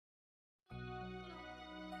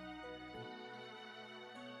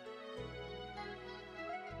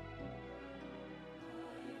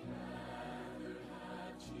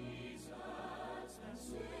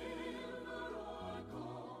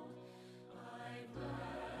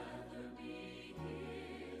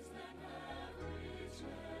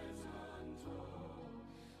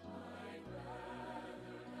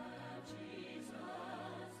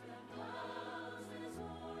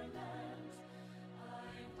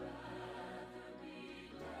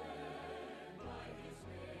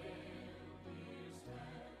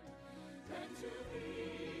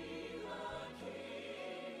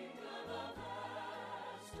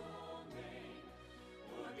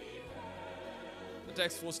The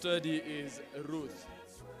text for study is Ruth,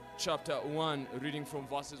 chapter 1, reading from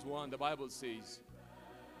verses 1. The Bible says,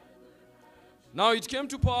 "Now it came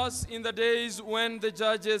to pass in the days when the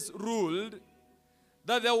judges ruled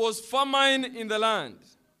that there was famine in the land.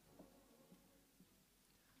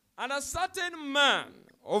 And a certain man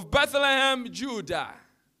of Bethlehem, Judah,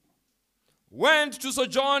 went to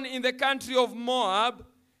sojourn in the country of Moab,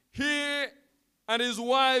 he and his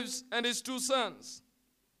wives and his 2 sons."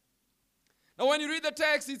 Now when you read the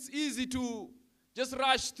text, it's easy to just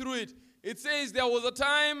rush through it. It says there was a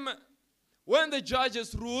time when the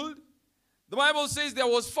judges ruled. The Bible says there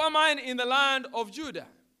was famine in the land of Judah.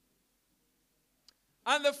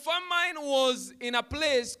 And the famine was in a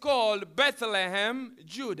place called Bethlehem,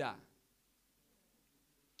 Judah.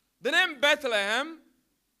 The name Bethlehem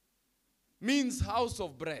means house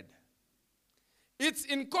of bread. It's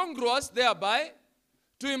incongruous thereby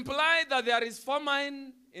to imply that there is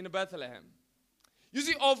famine in Bethlehem. You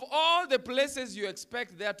see, of all the places you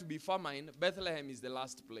expect there to be famine, Bethlehem is the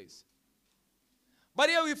last place. But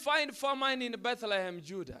here we find famine in Bethlehem,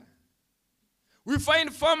 Judah. We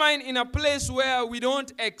find famine in a place where we don't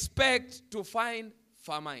expect to find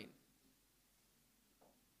famine.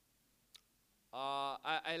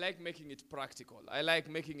 I like making it practical. I like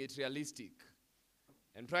making it realistic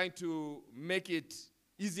and trying to make it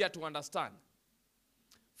easier to understand.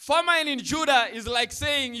 Famine in Judah is like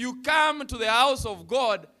saying you come to the house of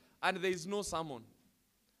God and there is no sermon.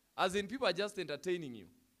 As in, people are just entertaining you.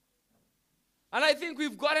 And I think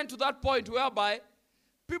we've gotten to that point whereby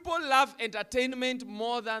people love entertainment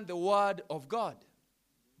more than the word of God.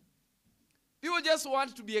 People just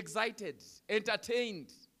want to be excited,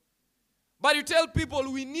 entertained. But you tell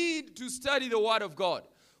people we need to study the word of God.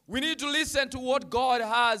 We need to listen to what God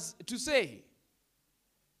has to say.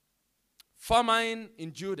 Famine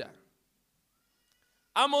in Judah.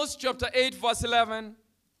 Amos chapter 8 verse 11.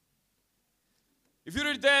 If you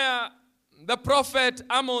read there, the prophet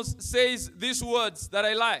Amos says these words that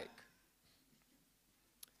I like.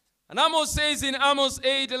 And Amos says in Amos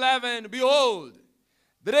 8:11, "Behold,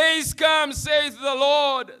 the days come, saith the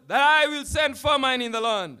Lord, that I will send famine in the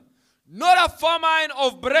land. Not a famine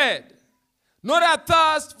of bread, not a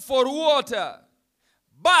thirst for water,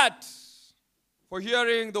 but for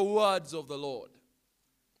hearing the words of the Lord."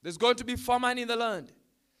 There's going to be famine in the land.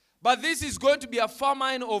 But this is going to be a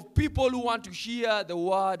famine of people who want to hear the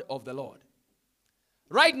word of the Lord.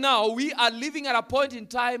 Right now, we are living at a point in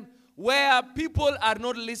time where people are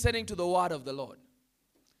not listening to the word of the Lord.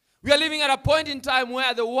 We are living at a point in time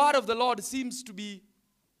where the word of the Lord seems to be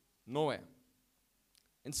nowhere.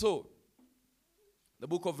 And so, the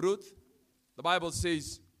book of Ruth, the Bible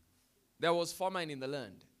says there was famine in the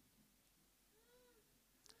land.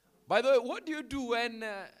 By the way, what do you do when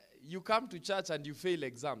you come to church and you fail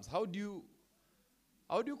exams? How do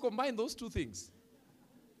you combine those two things?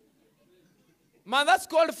 Man, that's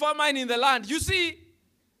called famine in the land. You see,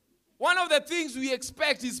 one of the things we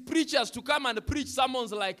expect is preachers to come and preach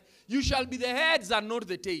sermons like, "You shall be the heads and not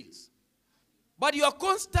the tails." But you are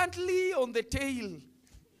constantly on the tail.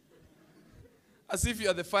 As if you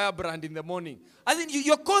are the firebrand in the morning. As in,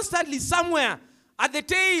 you're constantly somewhere at the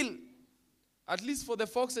tail. At least for the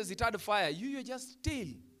foxes, it had a fire. You're just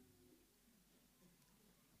tail.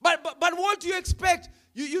 But what do you expect?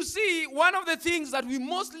 You see, one of the things that we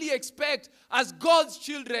mostly expect as God's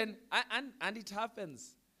children, and it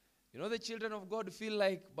happens. You know, the children of God feel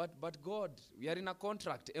like, but God, we are in a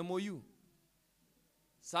contract, MOU.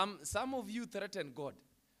 Some of you threaten God.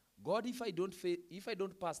 God, if I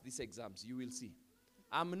don't pass these exams, you will see.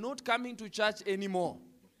 I'm not coming to church anymore.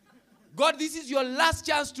 God, this is your last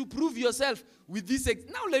chance to prove yourself with this.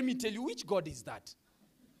 Now let me tell you, which God is that?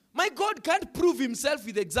 My God can't prove himself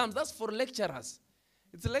with exams. That's for lecturers.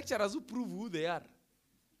 It's lecturers who prove who they are.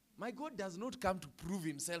 My God does not come to prove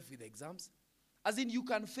himself with exams. As in, you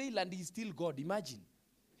can fail and he's still God. Imagine.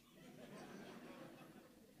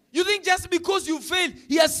 You think just because you failed,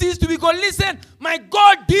 he has ceased to be God. Listen, my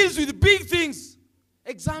God deals with big things.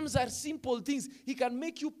 Exams are simple things. He can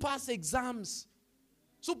make you pass exams.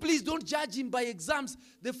 So please don't judge him by exams.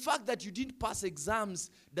 The fact that you didn't pass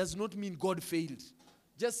exams does not mean God failed.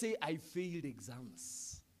 Just say, "I failed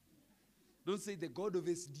exams." Don't say the God of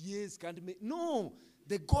SDAs can't make. No,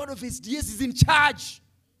 the God of SDAs is in charge.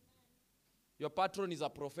 Your patron is a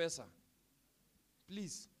professor.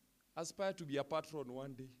 Please, aspire to be a patron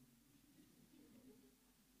one day.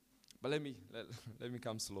 But let me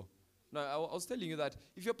come slow. No, I was telling you that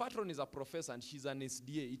if your patron is a professor and she's an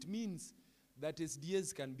SDA, it means that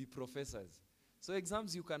SDAs can be professors. So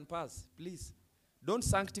exams you can pass. Please, don't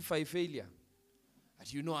sanctify failure.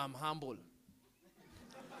 But you know I'm humble.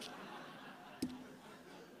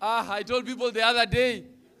 I told people the other day,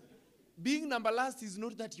 being number last is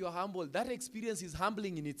not that you are humble. That experience is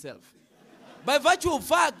humbling in itself. By virtue of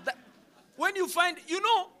fact, that when you find,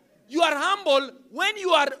 you are humble when you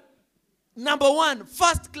are number one,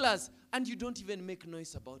 first class, and you don't even make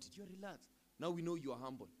noise about it. You're relaxed. Now we know you are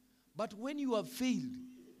humble. But when you have failed,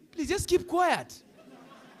 please just keep quiet.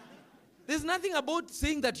 There's nothing about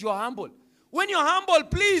saying that you are humble. When you're humble,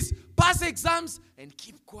 please pass exams and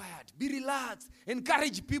keep quiet. Be relaxed.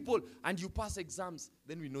 Encourage people, and you pass exams.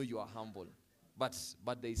 Then we know you are humble. But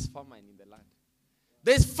there is famine in the land.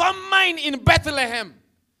 There is famine in Bethlehem.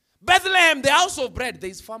 Bethlehem, the house of bread, there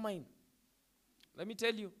is famine. Let me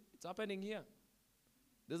tell you, it's happening here.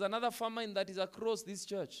 There's another famine that is across this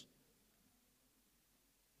church.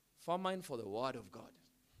 Famine for the word of God.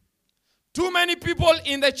 Too many people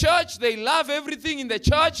in the church, they love everything in the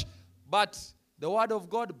church, but the word of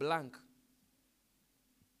God blank.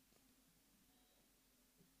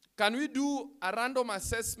 Can we do a random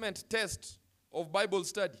assessment test of Bible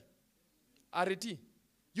study? RT.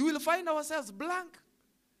 You will find ourselves blank.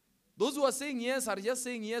 Those who are saying yes are just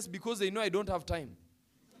saying yes because they know I don't have time.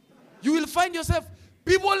 You will find yourself,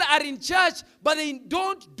 people are in church, but they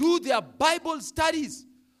don't do their Bible studies.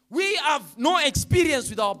 We have no experience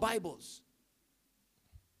with our Bibles.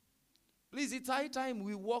 Please, it's high time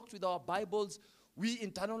we walked with our Bibles. We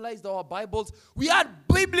internalized our Bibles. We had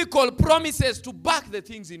biblical promises to back the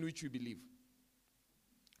things in which we believe.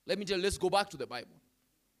 Let me tell you, let's go back to the Bible.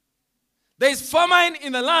 There is famine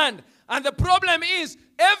in the land. And the problem is,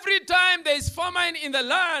 every time there is famine in the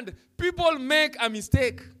land, people make a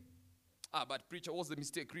mistake. But preacher, what's the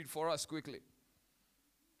mistake? Read for us quickly.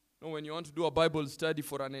 No, when you want to do a Bible study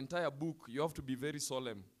for an entire book, you have to be very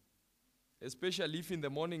solemn. Especially if in the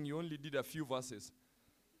morning you only did a few verses.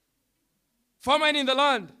 Famine in the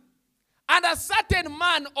land. And a certain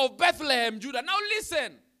man of Bethlehem, Judah. Now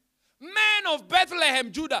listen. Men of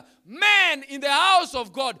Bethlehem, Judah. Men in the house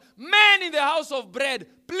of God. Men in the house of bread.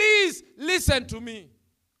 Please listen to me.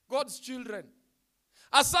 God's children.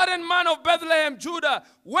 A certain man of Bethlehem, Judah,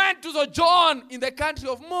 went to sojourn in the country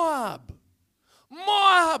of Moab.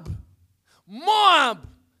 Moab.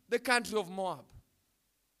 The country of Moab.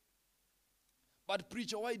 But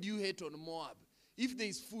preacher, why do you hate on Moab? If there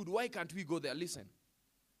is food, why can't we go there? Listen,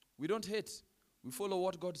 we don't hate. We follow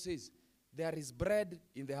what God says. There is bread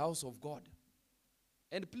in the house of God.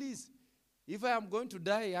 And please, if I am going to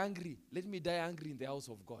die hungry, let me die hungry in the house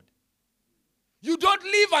of God. You don't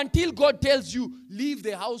leave until God tells you, leave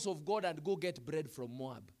the house of God and go get bread from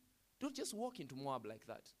Moab. Don't just walk into Moab like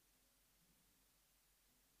that.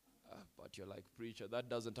 But you're like, preacher, that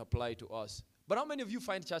doesn't apply to us. But how many of you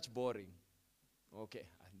find church boring? Okay.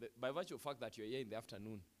 By virtue of the fact that you're here in the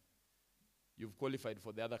afternoon, you've qualified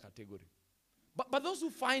for the other category. But those who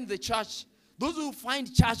find the church, those who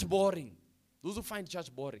find church boring,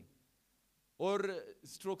 or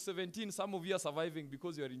stroke 17, some of you are surviving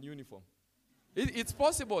because you are in uniform. It's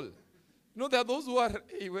possible. There are those who are,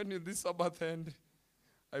 hey, when in this Sabbath end,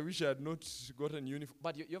 I wish I had not gotten uniform.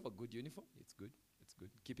 But you have a good uniform. It's good.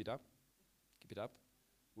 Keep it up.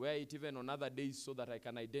 Wear it even on other days so that I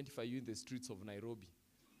can identify you in the streets of Nairobi.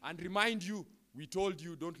 And remind you, we told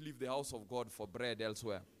you don't leave the house of God for bread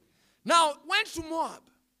elsewhere. Now, went to Moab.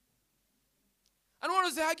 And what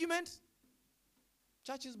was the argument?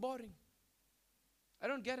 Church is boring. I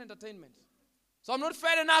don't get entertainment. So I'm not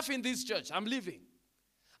fair enough in this church. I'm leaving.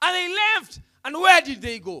 And they left. And where did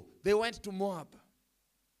they go? They went to Moab.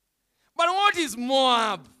 But what is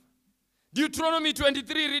Moab? Deuteronomy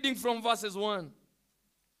 23, reading from verses 1.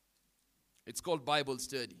 It's called Bible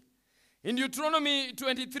study. In Deuteronomy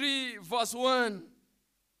 23, verse 1.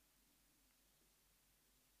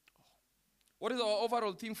 What is our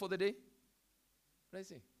overall theme for the day? What did I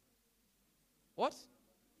say? What?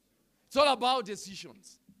 It's all about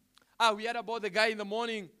decisions. We heard about the guy in the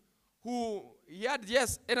morning who, he had,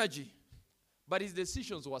 yes, energy. But his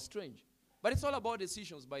decisions were strange. But it's all about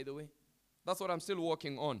decisions, by the way. That's what I'm still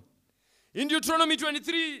working on. In Deuteronomy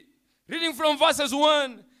 23, reading from verses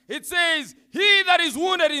 1, it says, he that is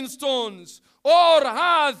wounded in stones, or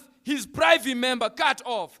hath his privy member cut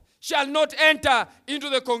off, shall not enter into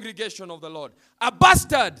the congregation of the Lord. A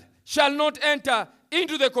bastard shall not enter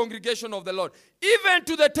into the congregation of the Lord. Even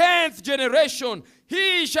to the 10th generation,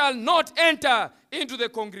 he shall not enter into the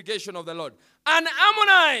congregation of the Lord. An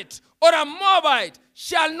Ammonite or a Moabite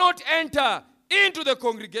shall not enter into the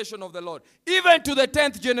congregation of the Lord. Even to the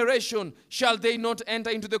 10th generation shall they not enter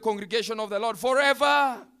into the congregation of the Lord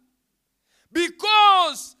forever.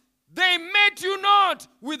 Because they met you not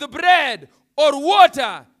with bread or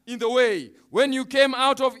water in the way when you came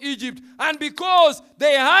out of Egypt, and because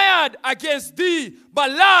they hired against thee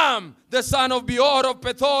Balaam, the son of Beor of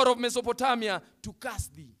Pethor of Mesopotamia, to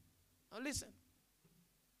cast thee. Now listen.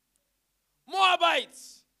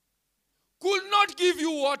 Moabites could not give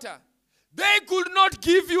you water. They could not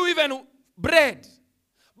give you even bread.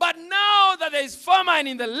 But now that there is famine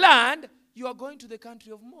in the land, you are going to the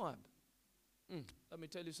country of Moab. Let me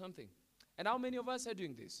tell you something. And how many of us are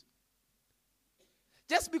doing this?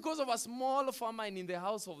 Just because of a small famine in the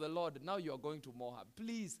house of the Lord, now you are going to Moab.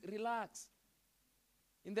 Please, relax.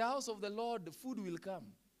 In the house of the Lord, the food will come.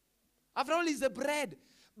 After all, it's the bread.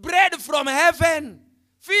 Bread from heaven.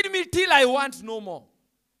 Feed me till I want no more.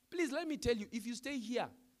 Please, let me tell you, if you stay here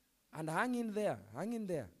and hang in there,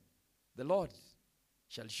 the Lord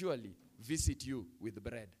shall surely visit you with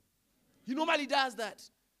bread. He normally does that.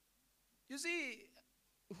 You see,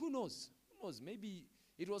 who knows? Who knows? Maybe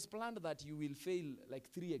it was planned that you will fail like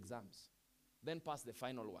 3 exams, then pass the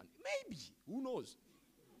final one. Maybe. Who knows?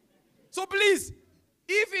 So please,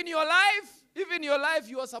 if in your life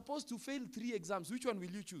you are supposed to fail 3 exams, which one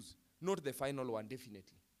will you choose? Not the final one,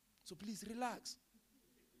 definitely. So please relax.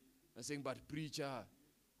 I'm saying, but preacher,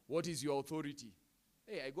 what is your authority?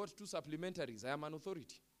 Hey, I got 2 supplementaries. I am an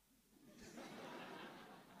authority.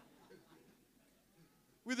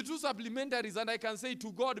 With 2 supplementaries, and I can say,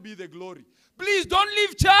 to God be the glory. Please don't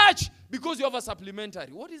leave church because you have a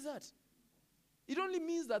supplementary. What is that? It only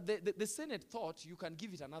means that the Senate thought you can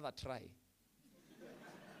give it another try.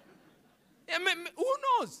 Who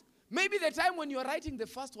knows? Maybe the time when you are writing the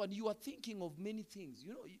first one, you are thinking of many things.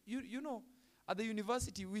 You know, at the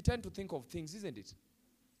university, we tend to think of things, isn't it?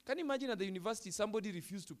 Can you imagine at the university, somebody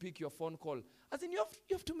refused to pick your phone call? As in, you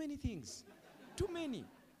have too many things. Too many.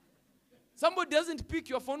 Somebody doesn't pick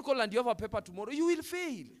your phone call and you have a paper tomorrow, you will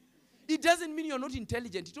fail. It doesn't mean you're not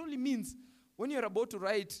intelligent. It only means when you're about to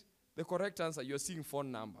write the correct answer, you're seeing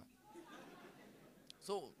phone number.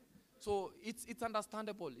 So it's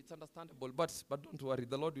understandable. It's understandable. But don't worry,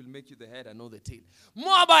 the Lord will make you the head and not the tail.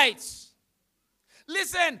 Moabites.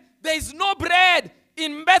 Listen, there is no bread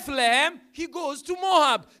in Bethlehem. He goes to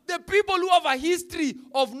Moab. The people who have a history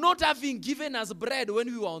of not having given us bread when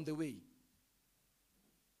we were on the way.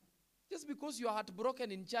 Just because you are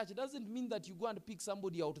heartbroken in church doesn't mean that you go and pick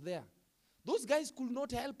somebody out there. Those guys could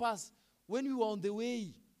not help us when we were on the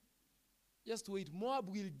way. Just wait. Moab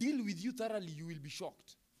will deal with you thoroughly. You will be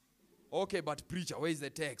shocked. Okay, but preacher, where is the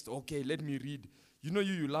text? Okay, let me read. You know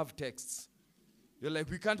you love texts. You're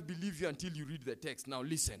like, we can't believe you until you read the text. Now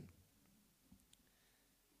listen.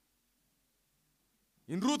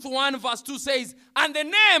 In Ruth 1 verse 2 says, and the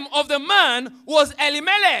name of the man was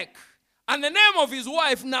Elimelech, and the name of his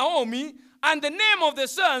wife Naomi, and the name of the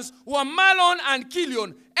sons were Mahlon and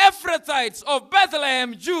Chilion, Ephrathites of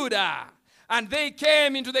Bethlehem, Judah. And they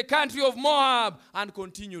came into the country of Moab and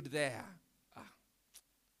continued there.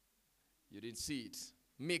 You didn't see it.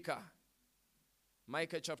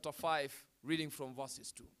 Micah chapter 5, reading from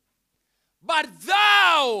verses 2. But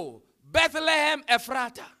thou, Bethlehem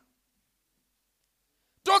Ephratah.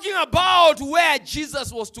 Talking about where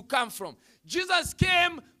Jesus was to come from. Jesus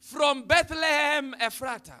came from Bethlehem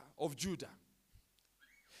Ephratah of Judah.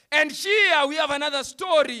 And here we have another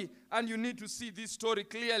story, and you need to see this story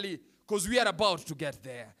clearly because we are about to get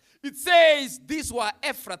there. It says these were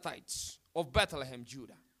Ephrathites of Bethlehem,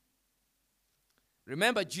 Judah.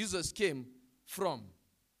 Remember, Jesus came from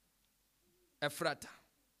Ephratah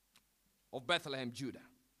of Bethlehem, Judah.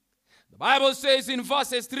 The Bible says in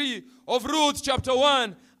verses 3 of Ruth chapter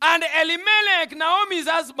 1, and Elimelech, Naomi's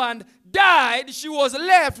husband, died. She was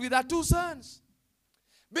left with her 2 sons.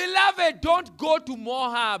 Beloved, don't go to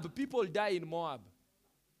Moab. People die in Moab.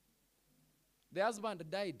 The husband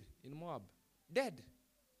died in Moab. Dead.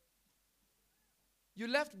 You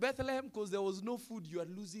left Bethlehem because there was no food. You are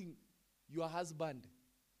losing your husband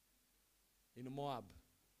in Moab.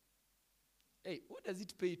 Hey, what does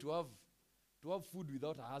it pay to have food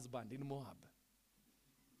without a husband in Moab?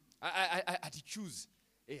 I choose.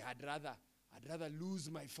 Hey, I'd rather lose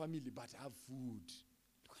my family but have food.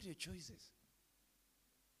 Look at your choices.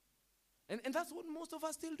 And that's what most of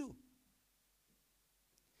us still do.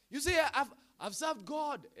 You say, I've served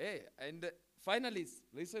God. Hey, and finally,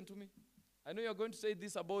 listen to me. I know you're going to say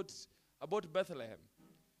this about Bethlehem.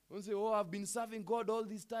 You say, oh, I've been serving God all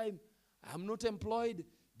this time. I'm not employed.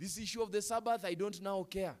 This issue of the Sabbath, I don't now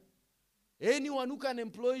care. Anyone who can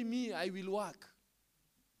employ me, I will work.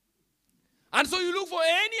 And so you look for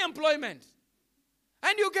any employment.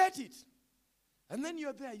 And you get it. And then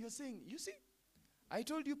you're there, you're saying, you see, I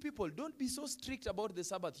told you people, don't be so strict about the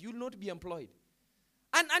Sabbath. You'll not be employed.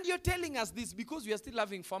 And you're telling us this because we are still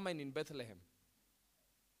having famine in Bethlehem.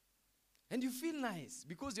 And you feel nice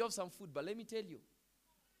because you have some food. But let me tell you,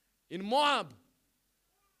 in Moab,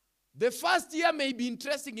 the first year may be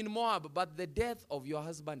interesting in Moab, but the death of your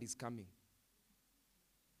husband is coming.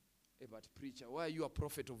 Hey, but preacher, why are you a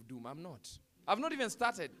prophet of doom? I'm not. I've not even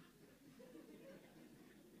started.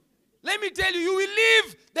 Let me tell you, you will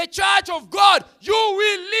leave the church of God. You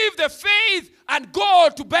will leave the faith and go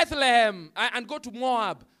to Bethlehem and go to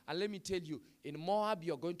Moab. And let me tell you, in Moab,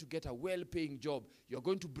 you're going to get a well-paying job. You're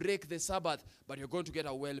going to break the Sabbath, but you're going to get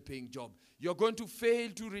a well-paying job. You're going to fail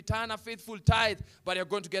to return a faithful tithe, but you're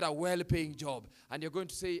going to get a well-paying job. And you're going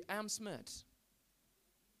to say, I am smart.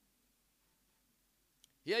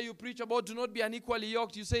 Here you preach about do not be unequally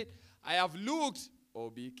yoked. You say, I have looked. Oh,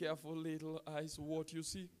 be careful, little eyes, what you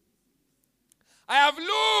see. I have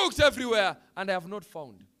looked everywhere, and I have not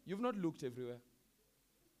found. You've not looked everywhere.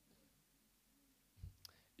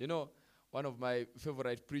 You know, one of my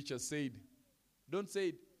favorite preachers said, don't say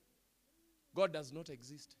it. God does not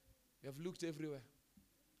exist. We have looked everywhere,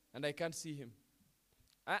 and I can't see him.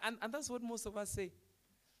 And that's what most of us say.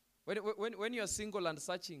 When you're single and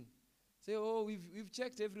searching, say, oh, we've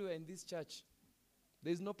checked everywhere in this church.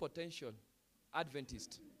 There's no potential.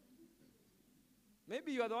 Adventist.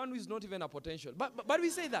 Maybe you are the one who is not even a potential. But we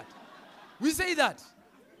say that. We say that.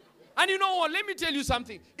 And you know what? Let me tell you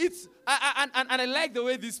something. And I like the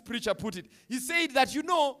way this preacher put it. He said that, you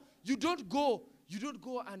don't go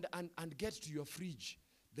and get to your fridge.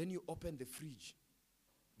 Then you open the fridge.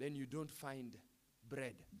 Then you don't find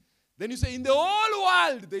bread. Then you say, in the whole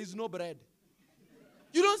world, there is no bread.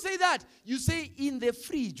 You don't say that. You say, in the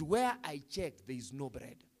fridge where I checked, there is no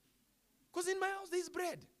bread. Because in my house, there is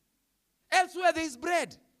bread. Elsewhere, there is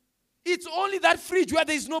bread. It's only that fridge where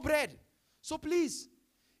there is no bread. So please,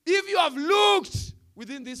 if you have looked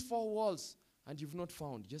within these four walls and you've not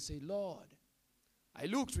found, just say, Lord, I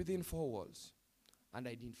looked within four walls and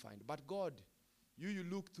I didn't find. But God, you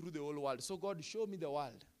look through the whole world. So God, show me the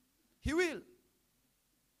world. He will.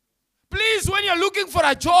 Please, when you're looking for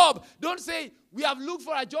a job, don't say, we have looked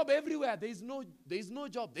for a job everywhere. There is no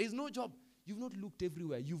job. There is no job. You've not looked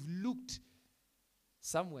everywhere. You've looked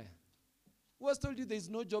somewhere. Who has told you there is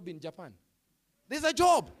no job in Japan? There's a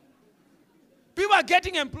job. People are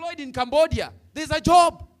getting employed in Cambodia. There's a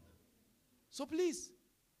job. So please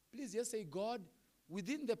just say, God,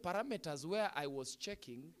 within the parameters where I was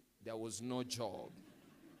checking, there was no job.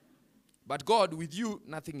 But God, with you,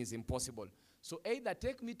 nothing is impossible. So either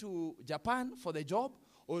take me to Japan for the job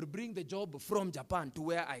or bring the job from Japan to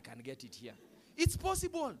where I can get it here. It's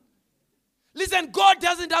possible. Listen, God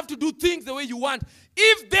doesn't have to do things the way you want.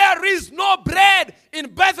 If there is no bread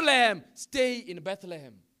in Bethlehem, stay in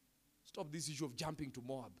Bethlehem. Stop this issue of jumping to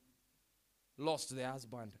Moab. Lost their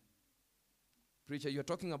husband. Preacher, you're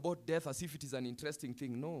talking about death as if it is an interesting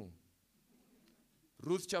thing. No.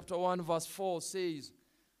 Ruth chapter 1 verse 4 says,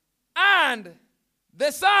 and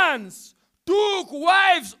the sons took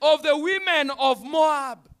wives of the women of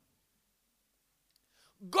Moab.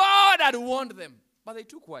 God had warned them, but they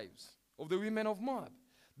took wives of the women of Moab.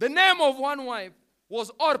 The name of one wife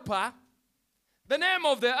was Orpah. The name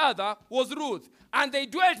of the other was Ruth. And they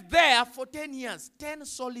dwelt there for 10 years. 10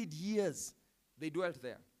 solid years. They dwelt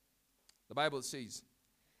there. The Bible says,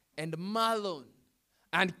 and Mahlon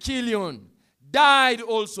and Chilion died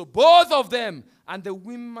also, both of them. And the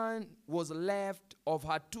woman was left of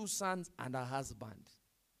her 2 sons and her husband.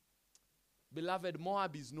 Beloved,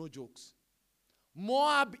 Moab is no jokes.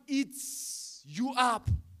 Moab eats you up.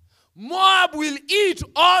 Moab will eat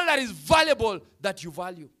all that is valuable that you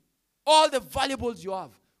value. All the valuables you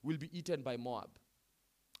have will be eaten by Moab.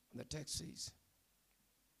 The text says,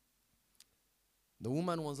 the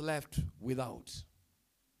woman was left without.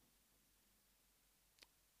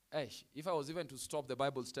 If I was even to stop the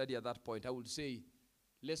Bible study at that point, I would say,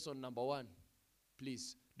 lesson number 1,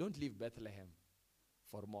 please, don't leave Bethlehem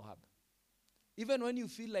for Moab. Even when you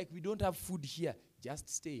feel like we don't have food here, just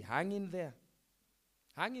stay. Hang in there.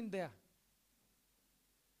 Hang in there.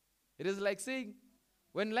 It is like saying,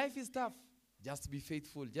 when life is tough, just be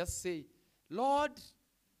faithful. Just say, Lord,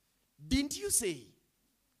 didn't you say?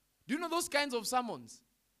 Do you know those kinds of sermons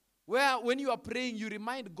where when you are praying, you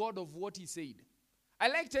remind God of what he said? I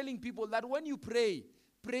like telling people that when you pray,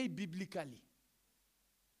 pray biblically.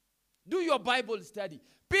 Do your Bible study.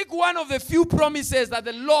 Pick one of the few promises that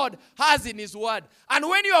the Lord has in his word. And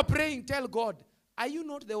when you are praying, tell God, are you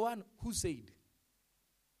not the one who said?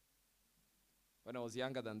 When I was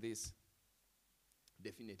younger than this,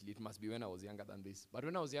 definitely it must be when I was younger than this. But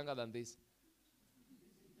when I was younger than this,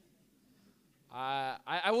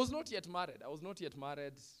 I was not yet married. I was not yet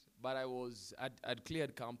married, but I'd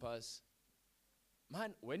cleared campus.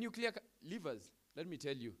 Man, when you clear livers, let me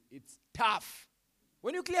tell you, it's tough.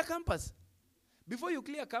 When you clear campus, before you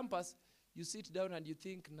clear campus, you sit down and you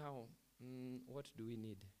think now, what do we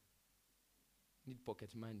need? Need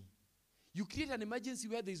pocket money. You create an emergency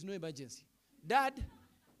where there is no emergency. Dad,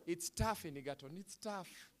 it's tough in Egerton. It's tough.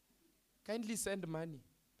 Kindly send money.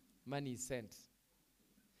 Money is sent.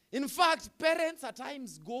 In fact, parents at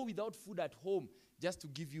times go without food at home just to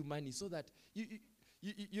give you money so that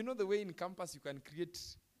you know the way in campus you can create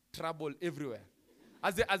trouble everywhere.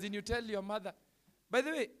 As in you tell your mother, by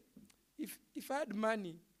the way, if I had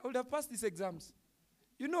money, I would have passed these exams.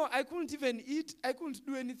 You know, I couldn't even eat. I couldn't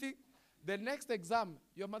do anything. The next exam,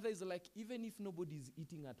 your mother is like, even if nobody is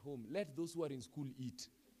eating at home, let those who are in school eat.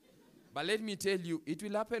 But let me tell you, it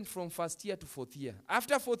will happen from first year to fourth year.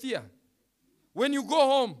 After fourth year, when you go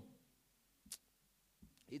home,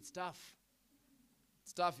 it's tough.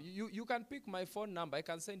 It's tough. You can pick my phone number. I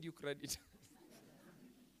can send you credit.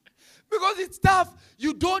 Because it's tough.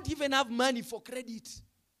 You don't even have money for credit.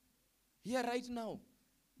 Here right now,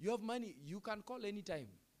 you have money. You can call anytime.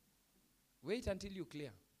 Wait until you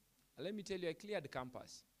clear. Let me tell you, I cleared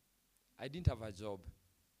campus. I didn't have a job.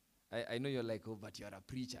 I know you're like, oh, but you're a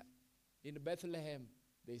preacher. In Bethlehem,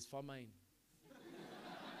 there is famine.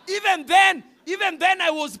 Even then I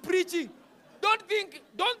was preaching. Don't think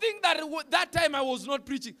that time I was not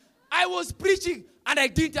preaching. I was preaching and I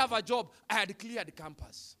didn't have a job. I had cleared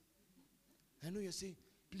campus. I know you're saying,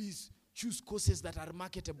 please choose courses that are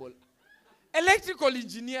marketable. Electrical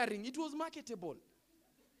engineering, it was marketable.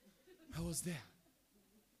 I was there,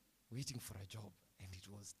 waiting for a job, and it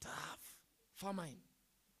was tough. Famine.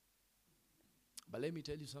 But let me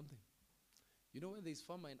tell you something. You know, when there's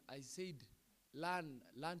famine, I said,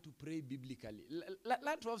 learn to pray biblically.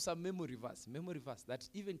 Learn to have some memory verse that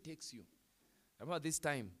even takes you. Remember this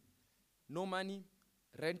time, no money,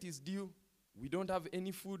 rent is due, we don't have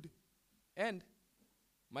any food, and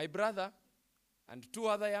my brother and two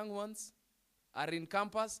other young ones are in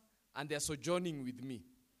campus and they're sojourning with me.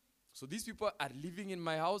 So these people are living in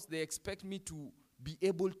my house. They expect me to be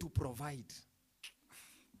able to provide.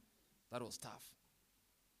 That was tough.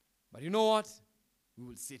 But you know what? We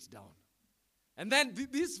will sit down. And then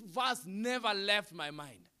this verse never left my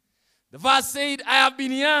mind. The verse said, I have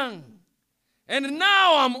been young, and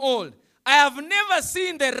now I'm old. I have never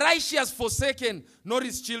seen the righteous forsaken, nor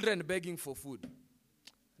his children begging for food.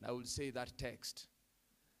 And I will say that text.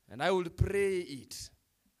 And I will pray it.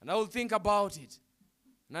 And I will think about it.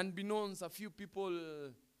 And unbeknownst, a few people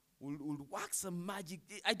will work some magic.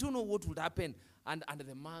 I don't know what would happen. And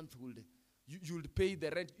the month you'll pay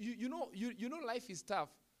the rent. You know life is tough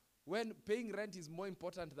when paying rent is more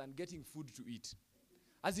important than getting food to eat.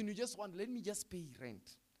 As in, you just want, let me just pay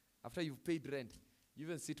rent. After you've paid rent, you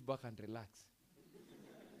even sit back and relax.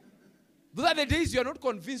 Those are the days you're not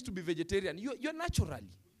convinced to be vegetarian. You're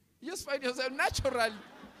naturally. You just find yourself naturally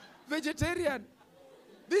vegetarian.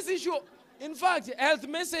 This issue, in fact, health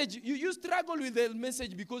message, you struggle with the health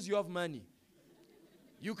message because you have money.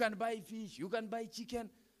 You can buy fish, you can buy chicken,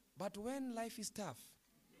 but when life is tough,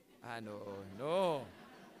 no.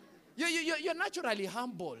 You're naturally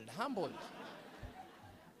humbled.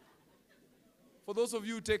 For those of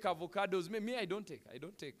you who take avocados, me I don't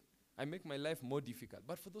take. I make my life more difficult.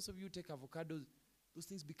 But for those of you who take avocados, those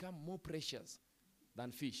things become more precious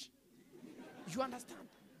than fish. You understand?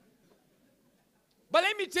 But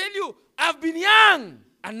let me tell you, I've been young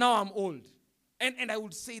and now I'm old. And I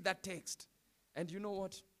would say that text. And you know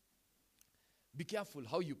what? Be careful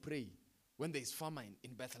how you pray when there is famine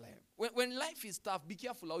in Bethlehem. When life is tough, be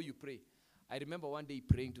careful how you pray. I remember one day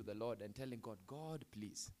praying to the Lord and telling God, God,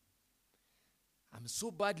 please, I'm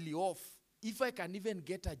so badly off. If I can even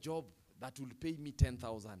get a job that will pay me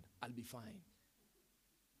 10,000, I'll be fine.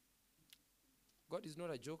 God is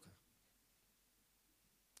not a joker.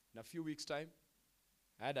 In a few weeks' time,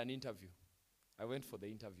 I had an interview. I went for the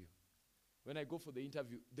interview. When I go for the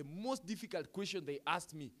interview, the most difficult question they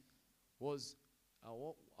asked me was,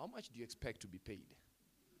 how much do you expect to be paid?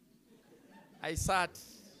 I sat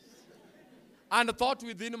and thought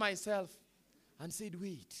within myself and said,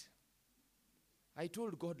 wait. I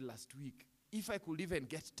told God last week, if I could even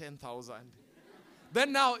get 10,000.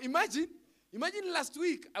 Then now, imagine last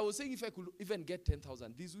week, I was saying if I could even get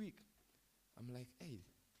 10,000. This week, I'm like, hey,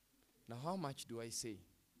 now how much do I say?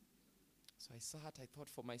 So I sat, I thought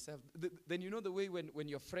for myself. Then you know the way when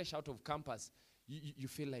you're fresh out of campus, you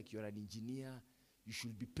feel like you're an engineer. You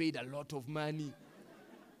should be paid a lot of money.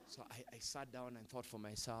 So I sat down and thought for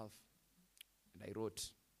myself. And I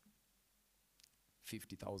wrote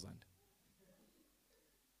 50,000.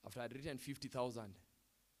 After I'd written 50,000,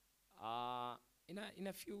 in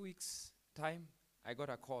a few weeks' time, I got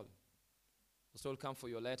a call. was told, come for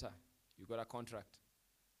your letter. You got a contract.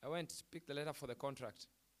 I went, picked the letter for the contract.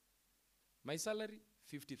 My salary,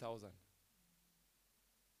 50,000.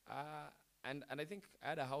 And I think I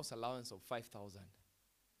had a house allowance of 5,000.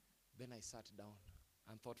 Then I sat down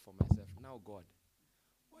and thought for myself, now God,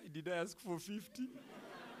 why did I ask for 50?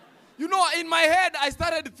 You know, in my head, I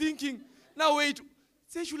started thinking, now wait,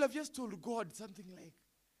 say I should have just told God something like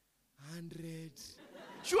 100.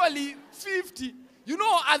 Surely 50. You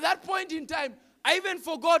know, at that point in time, I even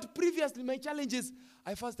forgot previously my challenges.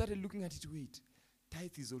 I first started looking at it, wait,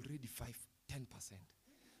 tithe is already 10%.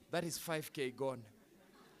 That is 5K gone.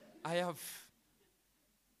 I have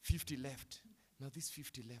 50 left. Now this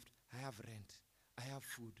 50 left, I have rent, I have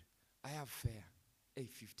food, I have fare. Hey,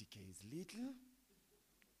 50K is little.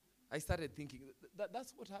 I started thinking,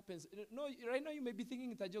 that's what happens. No, right now you may be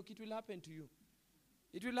thinking it's a joke. It will happen to you.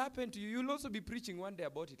 It will happen to you. You'll also be preaching one day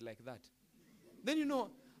about it like that. Then, you know,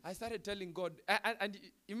 I started telling God, and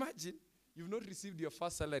imagine you've not received your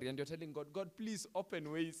first salary and you're telling God, God, please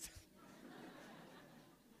open ways.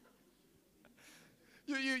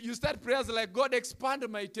 You start prayers like, God, expand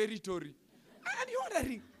my territory. And you're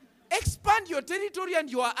wondering, expand your territory and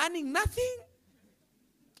you are earning nothing?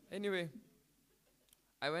 Anyway,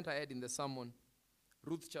 I went ahead in the sermon.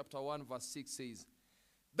 Ruth chapter 1 verse 6 says,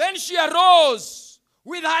 then she arose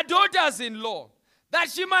with her daughters-in-law that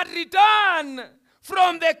she might return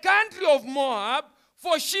from the country of Moab,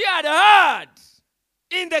 for she had heard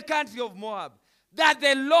in the country of Moab that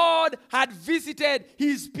the Lord had visited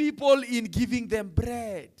his people in giving them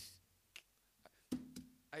bread.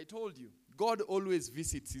 I told you, God always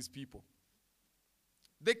visits his people.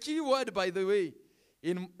 The key word, by the way,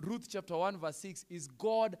 in Ruth chapter 1 verse 6 is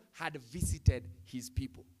God had visited his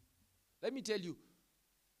people. Let me tell you,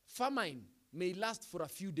 famine may last for a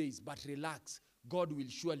few days, but relax, God will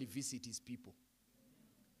surely visit his people.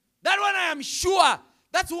 That one I am sure.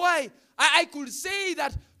 That's why I could say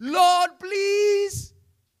that, Lord, please.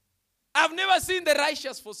 I've never seen the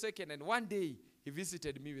righteous forsaken. And one day, he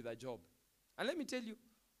visited me with a job. And let me tell you,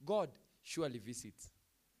 God surely visits.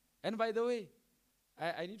 And by the way,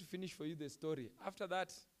 I need to finish for you the story. After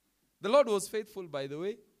that, the Lord was faithful, by the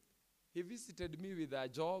way. He visited me with a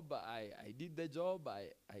job. I did the job. I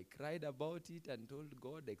cried about it and told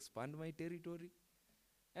God, expand my territory.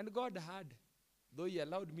 And God had, though he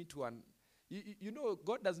allowed me to... You know,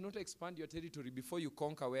 God does not expand your territory before you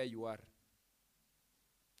conquer where you are.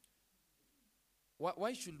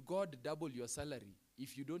 Why should God double your salary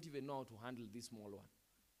if you don't even know how to handle this small one?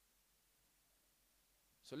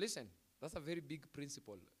 So listen, that's a very big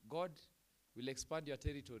principle. God will expand your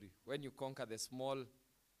territory when you conquer the small...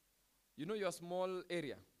 You know your small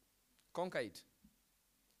area? Conquer it.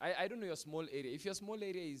 I don't know your small area. If your small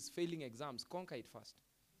area is failing exams, conquer it first.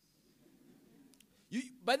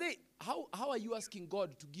 By the way, how are you asking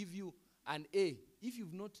God to give you an A if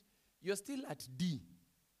you're still at D?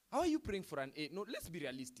 How are you praying for an A? No, let's be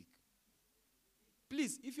realistic.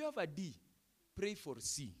 Please, if you have a D, pray for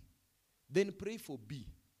C. Then pray for B.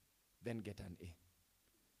 Then get an A.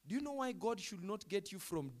 Do you know why God should not get you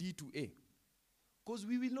from D to A? Because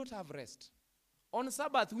we will not have rest. On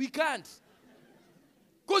Sabbath, we can't.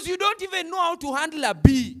 Because you don't even know how to handle a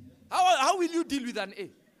B. How will you deal with an A?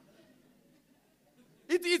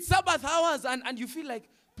 It's Sabbath hours and you feel like,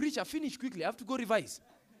 preacher, finish quickly. I have to go revise.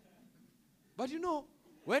 But you know,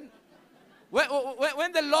 when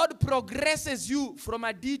the Lord progresses you from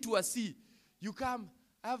a D to a C, you come,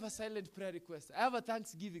 I have a silent prayer request. I have a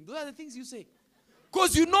thanksgiving. Those are the things you say.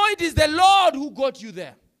 Because you know it is the Lord who got you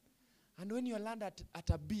there. And when you land at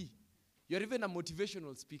a B, you're even a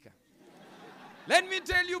motivational speaker. Let me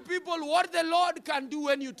tell you people what the Lord can do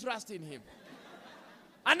when you trust in him.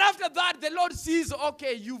 And after that, the Lord sees,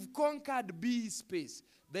 okay, you've conquered B space.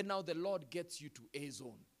 Then now the Lord gets you to A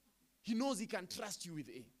zone. He knows he can trust you with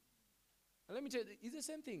A. And let me tell you, it's the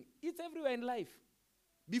same thing. It's everywhere in life.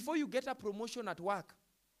 Before you get a promotion at work,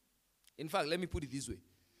 in fact, let me put it this way.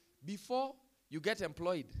 Before you get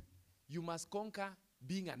employed, you must conquer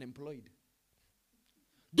being unemployed.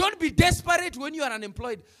 Don't be desperate when you are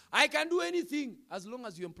unemployed. I can do anything as long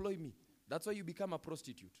as you employ me. That's why you become a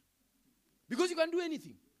prostitute. Because you can do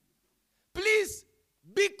anything. Please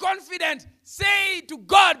be confident. Say to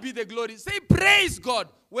God be the glory. Say praise God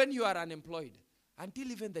when you are unemployed.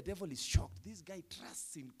 Until even the devil is shocked. This guy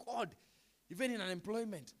trusts in God. Even in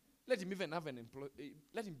unemployment. Let him even have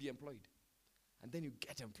let him be employed. And then you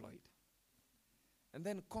get employed. And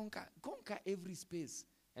then conquer every space.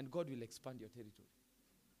 And God will expand your territory.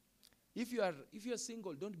 If you are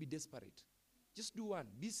single, don't be desperate. Just do one.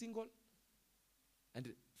 Be single.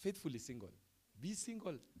 And faithfully single. Be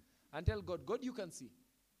single. And tell God, God, you can see.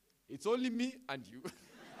 It's only me and you.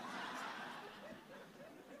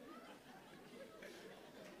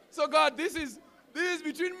 So God, this is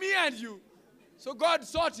between me and you. So God,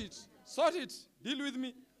 sort it. Sort it. Deal with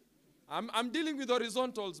me. I'm dealing with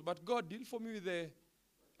horizontals, but God, deal for me with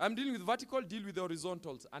I'm dealing with vertical, deal with the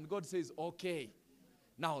horizontals. And God says, okay,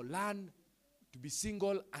 now learn to be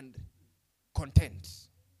single and content,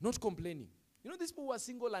 not complaining. You know, these people who are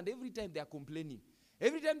single and every time they are complaining.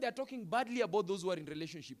 Every time they are talking badly about those who are in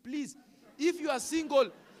relationship. Please, if you are single,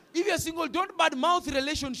 don't badmouth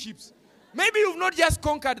relationships. Maybe you've not just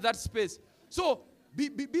conquered that space. So,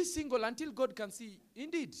 be single until God can see,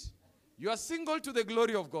 indeed, you are single to the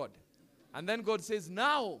glory of God. And then God says,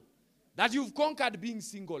 now that you've conquered being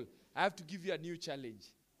single, I have to give you a new challenge.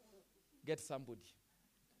 Get somebody.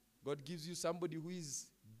 God gives you somebody who is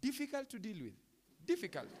difficult to deal with.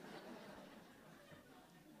 Difficult.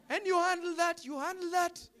 And you handle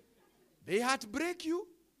that. They heartbreak you.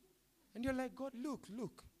 And you're like, God,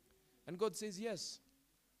 look. And God says, yes,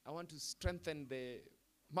 I want to strengthen the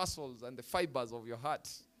muscles and the fibers of your heart.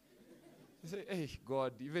 You say, hey,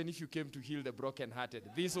 God, even if you came to heal the brokenhearted,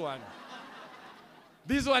 this one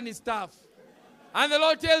is tough. And the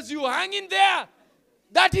Lord tells you, hang in there.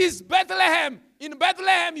 That is Bethlehem. In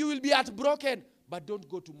Bethlehem, you will be heartbroken. But don't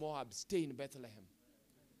go to Moab. Stay in Bethlehem.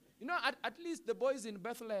 You know, at least the boys in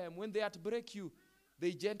Bethlehem, when they heartbreak you,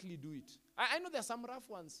 they gently do it. I know there are some rough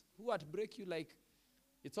ones who heartbreak you like,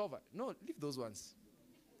 it's over. No, leave those ones.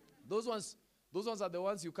 Those ones are the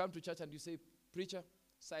ones you come to church and you say, preacher,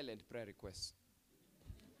 silent prayer requests.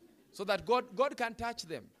 So that God can touch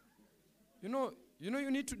them. You know,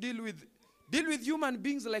 you need to deal with human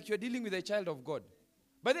beings like you're dealing with a child of God.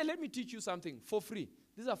 But then let me teach you something for free.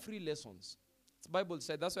 These are free lessons. The Bible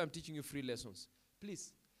said, that's why I'm teaching you free lessons.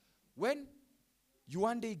 Please, when you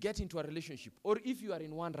one day get into a relationship, or if you are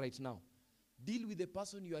in one right now, deal with the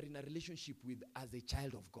person you are in a relationship with as a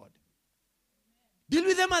child of God. Deal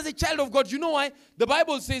with them as a child of God. You know why? The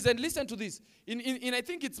Bible says, and listen to this, in I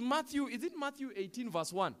think it's Matthew, is it Matthew 18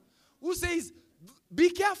 verse 1? Who says, be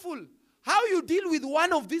careful how you deal with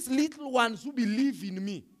one of these little ones who believe in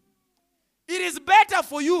me. It is better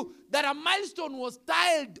for you that a milestone was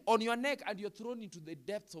tied on your neck and you're thrown into the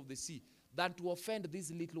depths of the sea than to offend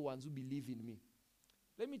these little ones who believe in me.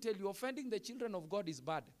 Let me tell you, offending the children of God is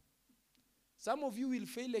bad. Some of you will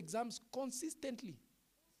fail exams consistently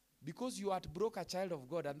because you outbroke a child of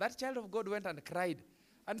God. And that child of God went and cried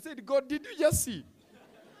and said, God, did you just see?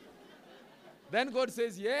 Then God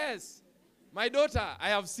says, yes, my daughter, I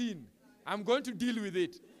have seen. I'm going to deal with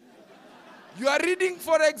it. You are reading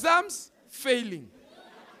for exams, failing.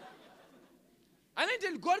 And I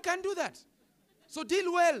tell you, God can do that. So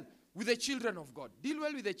deal well with the children of God. Deal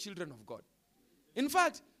well with the children of God. In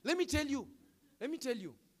fact, let me tell you. And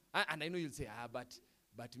I know you'll say,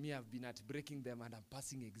 but me, I've been at breaking them and I'm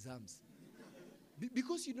passing exams.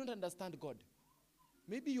 Because you don't understand God.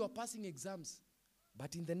 Maybe you are passing exams,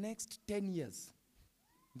 but in the next 10 years,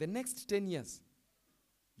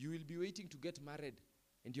 you will be waiting to get married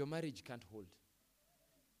and your marriage can't hold.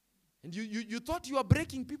 And you thought you are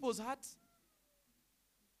breaking people's hearts?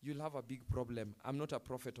 You'll have a big problem. I'm not a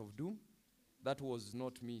prophet of doom. That was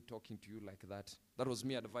not me talking to you like that. That was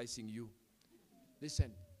me advising you.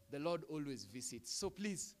 Listen, the Lord always visits. So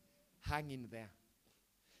please, hang in there.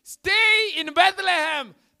 Stay in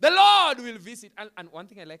Bethlehem. The Lord will visit. And one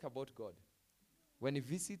thing I like about God, when he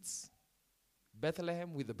visits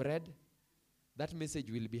Bethlehem with the bread, that message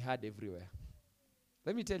will be heard everywhere.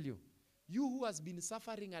 Let me tell you, you who has been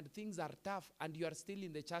suffering and things are tough and you are still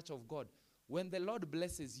in the church of God, when the Lord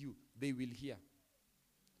blesses you, they will hear.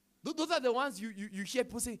 Those are the ones you hear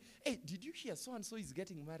people say, hey, did you hear so-and-so is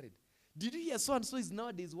getting married? Did you hear so-and-so is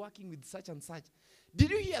nowadays working with such and such? Did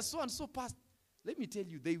you hear so-and-so passed? Let me tell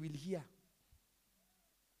you, they will hear.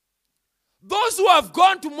 Those who have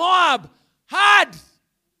gone to Moab heard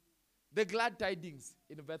the glad tidings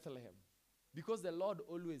in Bethlehem. Because the Lord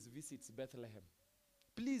always visits Bethlehem.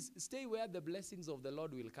 Please stay where the blessings of the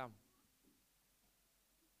Lord will come.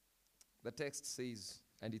 The text says,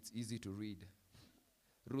 and it's easy to read,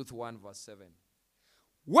 Ruth 1 verse 7.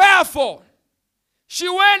 Wherefore, she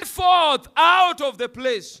went forth out of the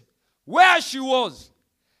place where she was,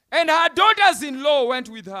 and her daughters-in-law went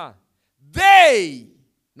with her. They,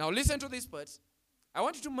 now listen to this part. I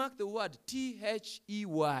want you to mark the word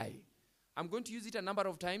T-H-E-Y. I'm going to use it a number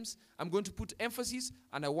of times. I'm going to put emphasis,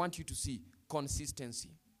 and I want you to see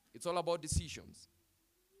consistency. It's all about decisions.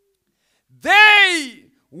 They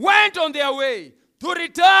went on their way to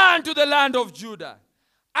return to the land of Judah.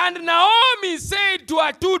 And Naomi said to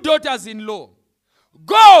her two daughters-in-law,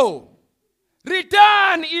 go,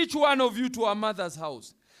 return each one of you to her mother's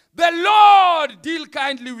house. The Lord deal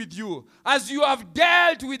kindly with you, as you have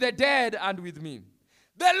dealt with the dead and with me.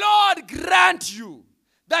 The Lord grant you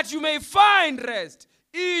that you may find rest,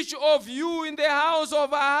 each of you in the house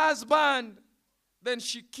of her husband. Then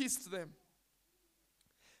she kissed them.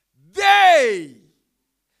 They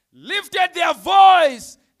lifted their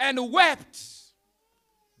voice and wept.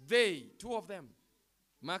 They, two of them.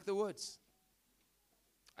 Mark the words.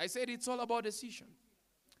 I said it's all about decision.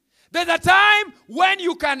 There's a time when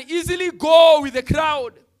you can easily go with the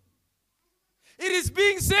crowd. It is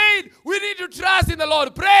being said, we need to trust in the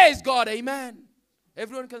Lord. Praise God. Amen.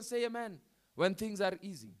 Everyone can say amen when things are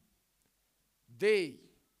easy. They,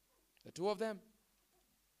 the two of them,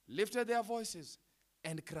 lifted their voices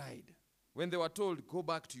and cried when they were told, go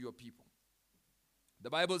back to your people. The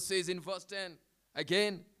Bible says in verse 10,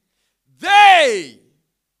 again, they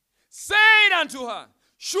said unto her,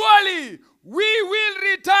 surely we will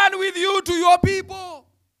return with you to your people.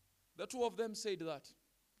 The two of them said that.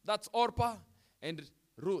 That's Orpah and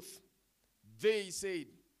Ruth. They said,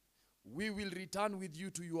 we will return with you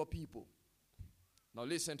to your people. Now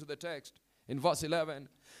listen to the text in verse 11.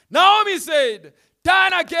 Naomi said,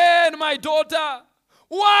 turn again, my daughter.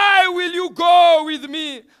 Why will you go with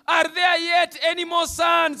me? Are there yet any more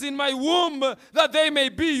sons in my womb that they may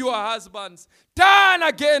be your husbands? Turn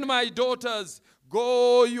again, my daughters.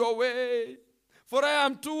 Go your way. For I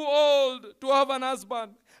am too old to have an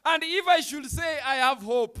husband. And if I should say I have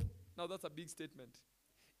hope. Now that's a big statement.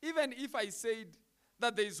 Even if I said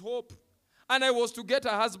that there is hope and I was to get a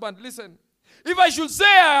husband, listen. If I should say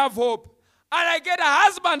I have hope and I get a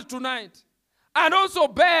husband tonight and also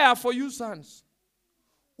bear for you sons,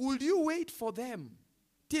 would you wait for them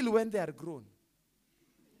till when they are grown?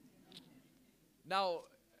 Now,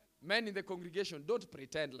 men in the congregation, don't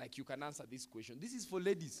pretend like you can answer this question. This is for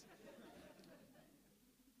ladies.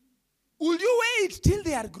 Will you wait till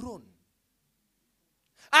they are grown?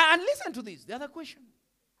 And listen to this, the other question.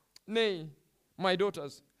 Nay, my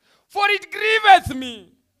daughters, for it grieveth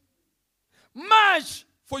me much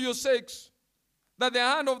for your sakes that the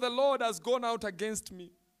hand of the Lord has gone out against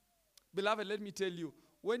me. Beloved, let me tell you,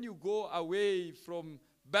 when you go away from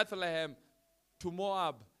Bethlehem to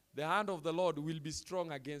Moab, the hand of the Lord will be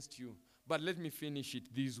strong against you. But let me finish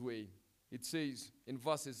it this way. It says in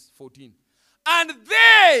verses 14, and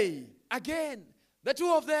they, again, the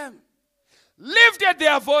two of them, lifted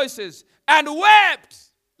their voices and wept.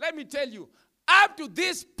 Let me tell you, up to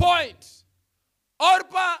this point,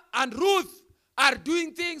 Orpah and Ruth are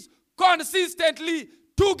doing things consistently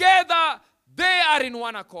together. They are in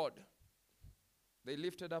one accord. They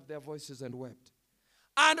lifted up their voices and wept.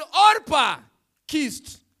 And Orpah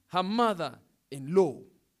kissed her mother-in-law,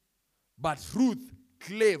 but Ruth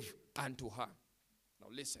clave unto her. Now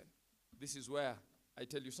listen, this is where I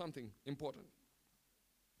tell you something important.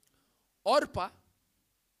 Orpah,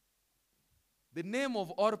 the name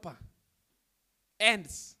of Orpah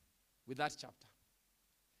ends with that chapter.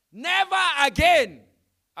 Never again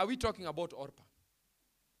are we talking about Orpah.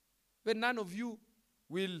 But none of you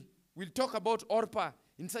will talk about Orpah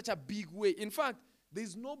in such a big way. In fact, there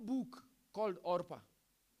is no book called Orpah.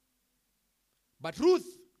 But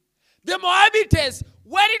Ruth, the Moabites,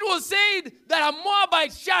 when it was said that a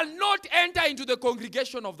Moabite shall not enter into the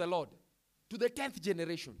congregation of the Lord, to the 10th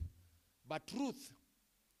generation, but Ruth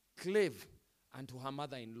clave unto her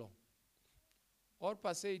mother-in-law.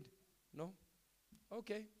 Orpah said, no,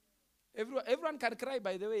 okay. Everyone can cry,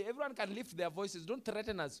 by the way. Everyone can lift their voices. Don't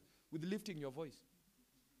threaten us with lifting your voice.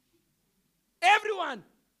 Everyone,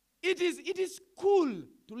 it is cool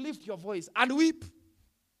to lift your voice and weep.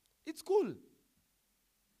 It's cool.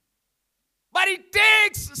 But it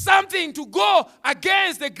takes something to go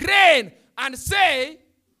against the grain and say,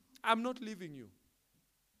 I'm not leaving you.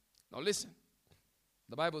 Now listen.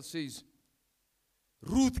 The Bible says,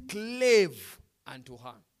 Ruth clave unto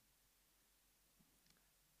her.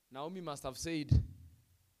 Naomi must have said,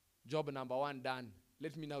 job number 1 done.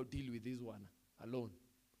 Let me now deal with this one alone.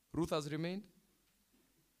 Ruth has remained.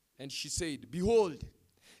 And she said, behold,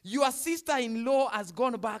 your sister-in-law has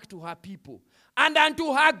gone back to her people and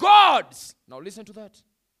unto her gods. Now listen to that.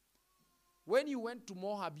 When you went to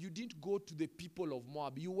Moab, you didn't go to the people of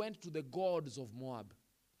Moab. You went to the gods of Moab.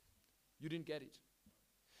 You didn't get it.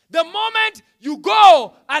 The moment you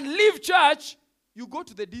go and leave church, you go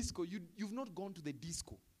to the disco. You've not gone to the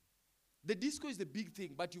disco. The disco is the big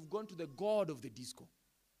thing, but you've gone to the god of the disco.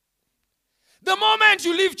 The moment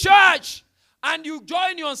you leave church and you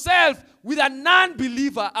join yourself with a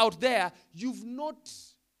non-believer out there, you've not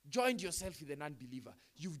joined yourself with a non-believer.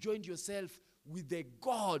 You've joined yourself with the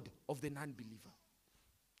God of the non-believer.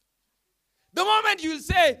 The moment you'll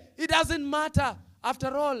say, it doesn't matter,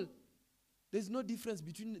 After all, there's no difference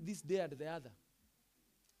between this day and the other.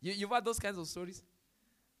 You've heard those kinds of stories?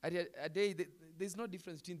 A day, there's no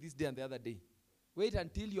difference between this day and the other day. Wait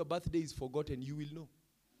until your birthday is forgotten, you will know.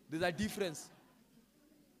 There's a difference.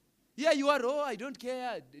 Yeah, you are, I don't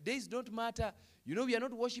care. Days don't matter. You know, we are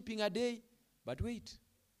not worshiping a day. But wait.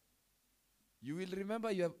 You will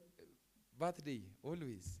remember your birthday,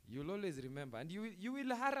 always. You'll always remember. And you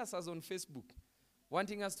will harass us on Facebook,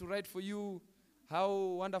 wanting us to write for you how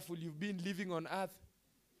wonderful you've been living on earth.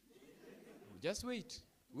 Just wait.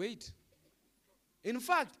 Wait. In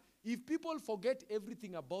fact, if people forget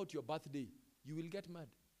everything about your birthday, you will get mad.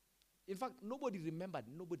 In fact, nobody remembered.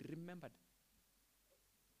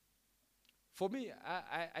 For me,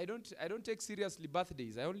 I don't take seriously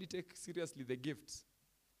birthdays. I only take seriously the gifts.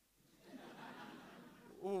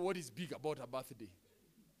 Oh, what is big about a birthday?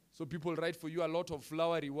 So people write for you a lot of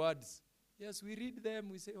flowery words. Yes, we read them.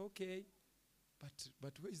 We say, okay.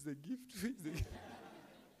 But where is the gift? Where is the gift?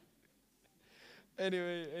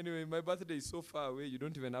 Anyway, my birthday is so far away, you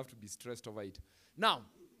don't even have to be stressed over it. Now,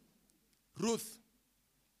 Ruth.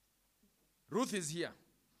 Ruth is here.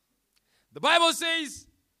 The Bible says,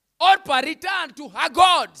 Orpah returned to her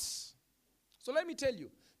gods. So let me tell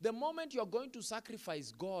you, the moment you're going to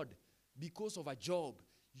sacrifice God because of a job,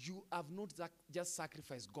 you have not just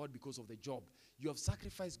sacrificed God because of the job. You have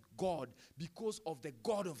sacrificed God because of the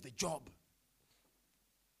God of the job.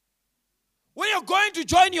 When you're going to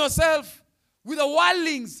join yourself with the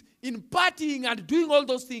worldlings in partying and doing all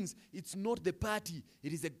those things, it's not the party,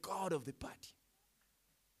 it is the God of the party.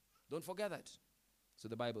 Don't forget that. So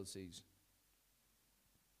the Bible says,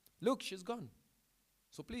 look, she's gone.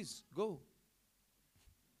 So please, go.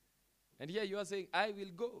 And here you are saying, I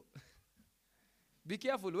will go. Be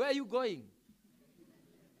careful, where are you going?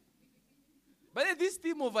 But this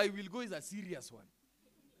theme of I will go is a serious one.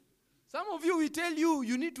 Some of you will tell you,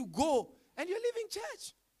 you need to go, and you're leaving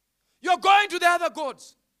church. You're going to the other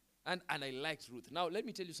gods. And I liked Ruth. Now, let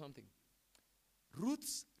me tell you something.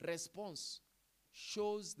 Ruth's response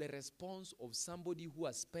shows the response of somebody who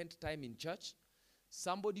has spent time in church,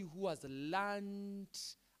 somebody who has learned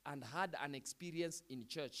and had an experience in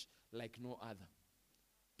church like no other.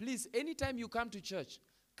 Please, anytime you come to church,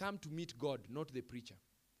 come to meet God, not the preacher.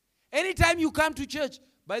 Anytime you come to church,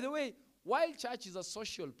 by the way, while church is a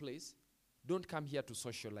social place, don't come here to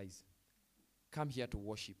socialize. Come here to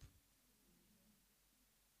worship.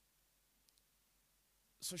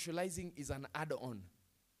 Socializing is an add-on.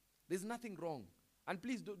 There's nothing wrong. And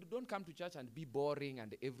please don't come to church and be boring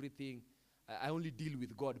and everything. I only deal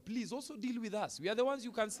with God. Please also deal with us. We are the ones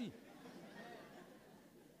you can see.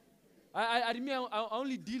 I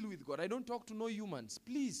only deal with God. I don't talk to no humans.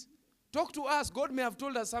 Please, talk to us. God may have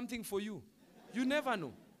told us something for you. You never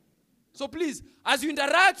know. So please, as you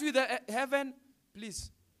interact with heaven,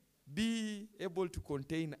 please be able to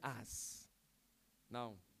contain us.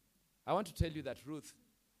 Now, I want to tell you that Ruth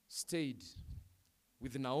stayed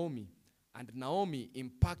with Naomi, and Naomi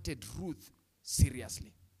impacted Ruth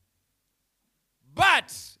seriously.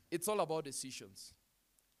 But it's all about decisions.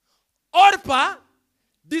 Orpah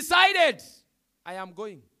decided, I am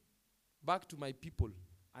going back to my people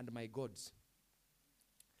and my gods.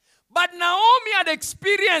 But Naomi had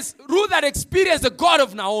experienced, Ruth had experienced the God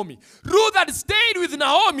of Naomi. Ruth had stayed with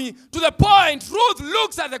Naomi to the point Ruth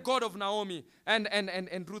looks at the God of Naomi. And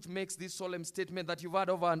Ruth makes this solemn statement that you've heard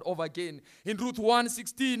over and over again. In Ruth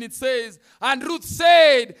 1:16 it says, and Ruth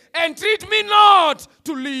said, entreat me not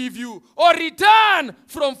to leave you or return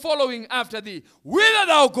from following after thee. Whither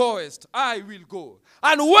thou goest, I will go.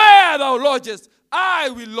 And where thou lodgest, I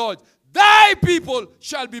will lodge. Thy people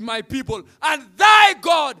shall be my people, and thy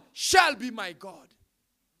God shall be my God.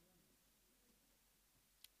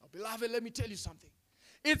 Now, beloved, let me tell you something.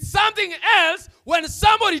 It's something else when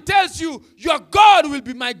somebody tells you, your God will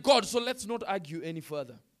be my God. So let's not argue any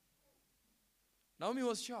further. Naomi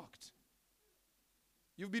was shocked.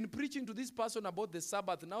 You've been preaching to this person about the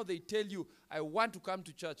Sabbath. Now they tell you, I want to come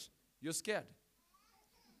to church. You're scared.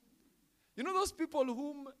 You know those people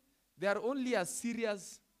whom they are only as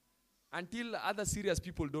serious until other serious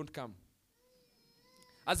people don't come.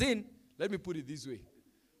 As in, let me put it this way.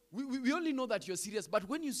 We only know that you're serious, but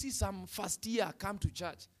when you see some first year come to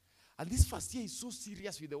church, and this first year is so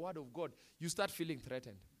serious with the word of God, you start feeling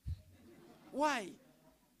threatened. Why?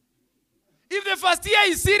 If the first year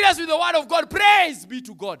is serious with the word of God, praise be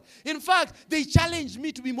to God. In fact, they challenged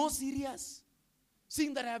me to be more serious,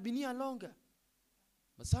 seeing that I have been here longer.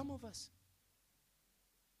 But some of us,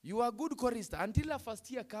 you are good chorister. Until a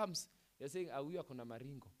first year comes, you're saying, we are kona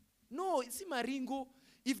maringo. No, it's maringo.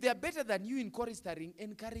 If they are better than you in choristering,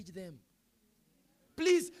 encourage them.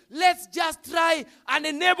 please, let's just try and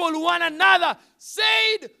enable one another.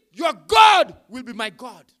 Said, your God will be my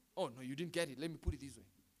God. Oh, no, you didn't get it. Let me put it this way.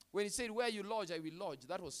 When he said, where you lodge, I will lodge,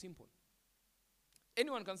 that was simple.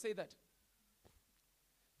 Anyone can say that.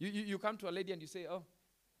 You come to a lady and you say, oh,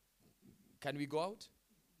 can we go out?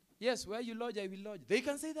 Yes, where you lodge, I will lodge. They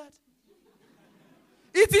can say that.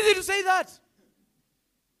 It's easy to say that.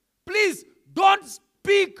 Please, don't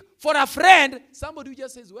speak for a friend. Somebody who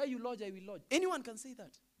just says, where you lodge, I will lodge. Anyone can say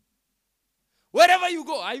that. Wherever you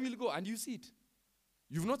go, I will go. And you see it.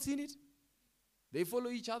 You've not seen it? They follow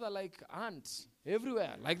each other like ants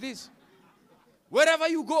everywhere, like this. Wherever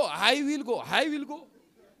you go, I will go. I will go.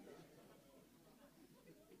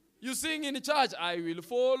 You sing in church, I will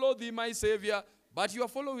follow thee, my Savior. But you are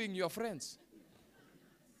following your friends.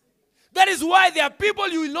 That is why there are people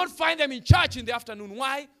you will not find them in church in the afternoon.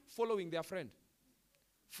 Why? Following their friend.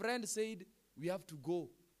 Friend said, we have to go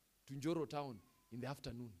to Njoro town in the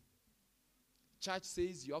afternoon. Church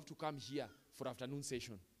says, you have to come here for afternoon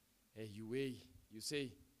session. Hey, you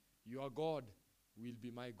say, your God will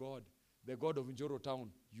be my God. The God of Njoro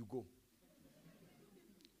town, you go.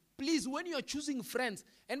 Please, when you are choosing friends,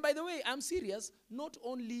 and by the way, I'm serious, not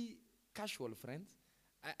only casual friends.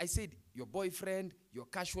 I said your boyfriend, your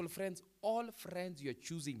casual friends, all friends you're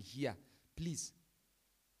choosing here, please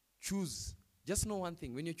choose. Just know one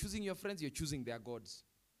thing. When you're choosing your friends, you're choosing their gods.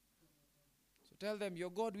 So tell them,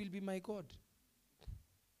 your God will be my God.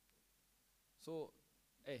 So,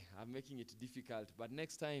 hey, I'm making it difficult, but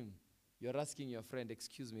next time you're asking your friend,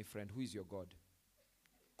 excuse me, friend, who is your God?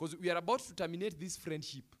 Because we are about to terminate this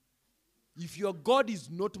friendship. If your God is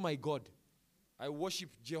not my God, I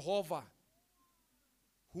worship Jehovah.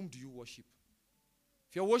 Whom do you worship?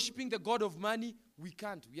 If you're worshiping the God of money, we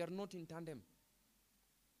can't. We are not in tandem.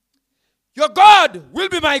 Your God will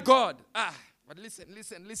be my God. But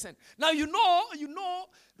listen. Now you know,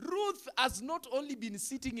 Ruth has not only been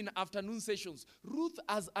sitting in afternoon sessions. Ruth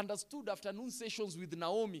has understood afternoon sessions with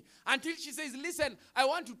Naomi until she says, listen, I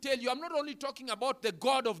want to tell you, I'm not only talking about the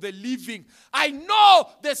God of the living. I know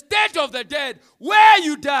the state of the dead. Where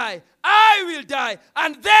you die, I will die.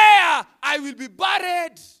 And there I will be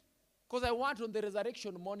buried. Because I want on the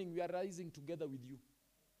resurrection morning, we are rising together with you.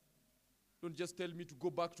 Don't just tell me to go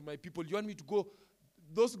back to my people. You want me to go?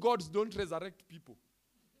 Those gods don't resurrect people.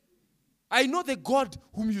 I know the God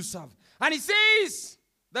whom you serve. And he says,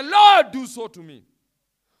 the Lord do so to me.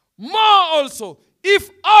 More also, if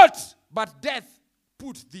aught but death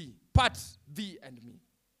part thee and me.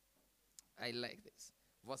 I like this.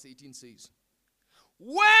 Verse 18 says,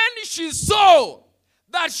 when she saw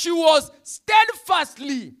that she was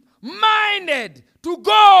steadfastly minded to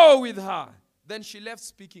go with her, then she left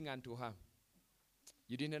speaking unto her.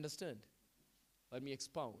 You didn't understand? Let me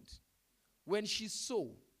expound. When she saw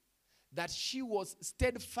that she was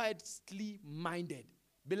steadfastly minded,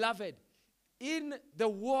 beloved, in the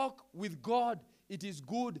walk with God, it is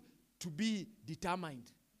good to be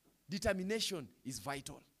determined. Determination is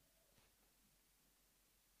vital.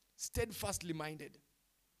 Steadfastly minded.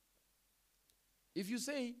 If you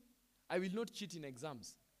say, I will not cheat in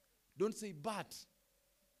exams, don't say, but.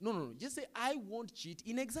 No. Just say, I won't cheat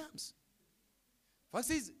in exams.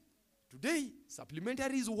 First is, today,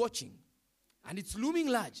 supplementary is watching, and it's looming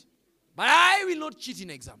large. But I will not cheat in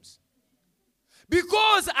exams.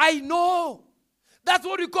 Because I know. That's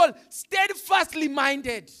what we call steadfastly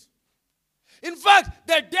minded. In fact,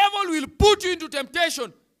 the devil will put you into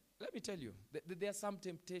temptation. Let me tell you, there are some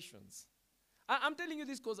temptations. I'm telling you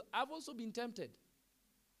this because I've also been tempted.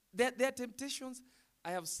 There are temptations.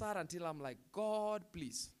 I have sat until I'm like, God,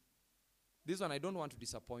 please. This one, I don't want to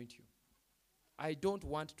disappoint you. I don't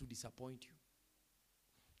want to disappoint you.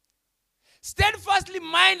 Steadfastly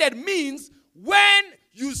minded means when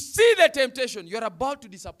you see the temptation, you're about to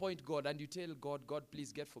disappoint God, and you tell God, God,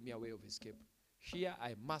 please get for me a way of escape. Here,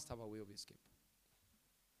 I must have a way of escape.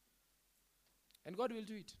 And God will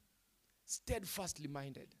do it. Steadfastly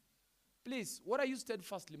minded. Please, what are you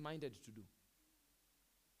steadfastly minded to do?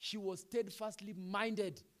 She was steadfastly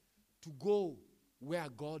minded to go where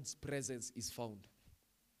God's presence is found.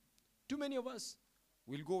 Too many of us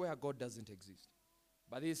will go where God doesn't exist.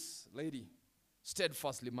 But this lady,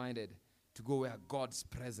 steadfastly minded to go where God's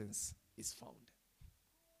presence is found.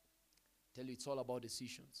 Tell you, it's all about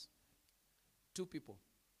decisions. Two people,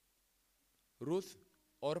 Ruth,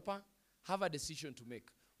 Orpah, have a decision to make.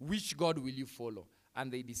 Which God will you follow?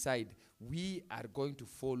 And they decide, we are going to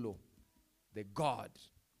follow the God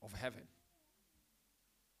of heaven.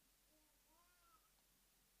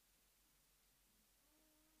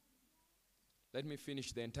 Let me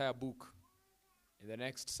finish the entire book in the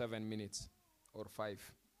next 7 minutes or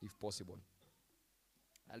 5, if possible.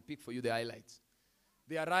 I'll pick for you the highlights.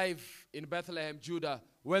 They arrive in Bethlehem, Judah.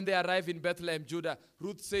 When they arrive in Bethlehem, Judah,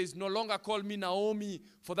 Ruth says, no longer call me Naomi,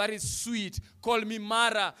 for that is sweet. Call me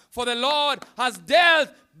Mara, for the Lord has dealt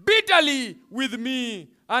bitterly with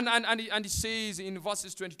me. And he says in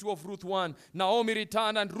verses 22 of Ruth 1, Naomi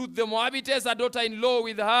returned, and Ruth the Moabitess, her daughter-in-law,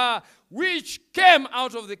 with her, which came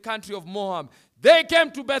out of the country of Moab. They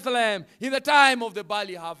came to Bethlehem in the time of the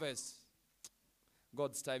barley harvest.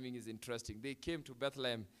 God's timing is interesting. They came to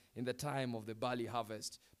Bethlehem in the time of the barley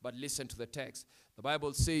harvest. But listen to the text. The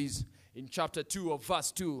Bible says in chapter 2 of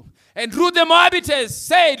verse 2, and Ruth the Moabitess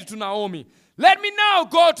said to Naomi, let me now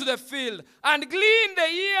go to the field and glean the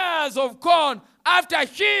ears of corn after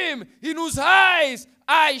him in whose eyes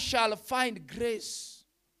I shall find grace.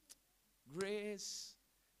 Grace,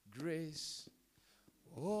 grace.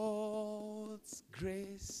 Oh, it's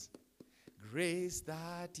grace. Grace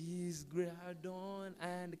that is adorned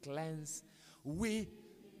and cleansed.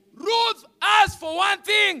 Ruth asked for one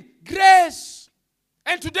thing, grace.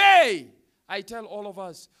 And today, I tell all of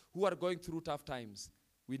us who are going through tough times,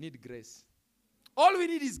 we need grace. All we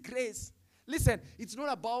need is grace. Listen, it's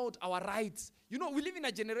not about our rights. You know, we live in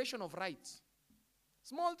a generation of rights.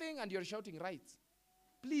 Small thing and you're shouting rights.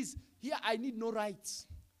 Please, here I need no rights.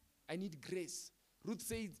 I need grace. Ruth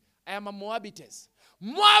says, I am a Moabitess.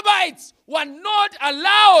 Moabites were not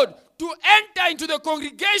allowed to enter into the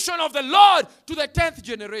congregation of the Lord to the 10th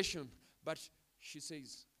generation. But she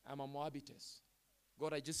says, I'm a Moabitess.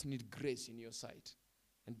 God, I just need grace in your sight.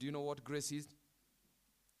 And do you know what grace is?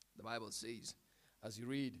 The Bible says, as you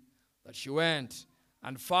read, that she went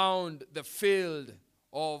and found the field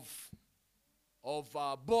of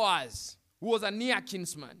Boaz, who was a near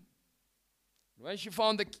kinsman. When she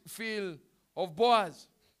found the field of Boaz,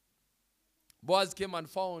 Boaz came and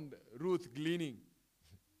found Ruth gleaning.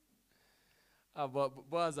 But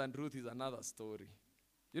Boaz and Ruth is another story.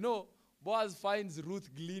 You know, Boaz finds Ruth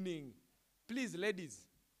gleaning. Please, ladies,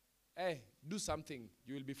 do something.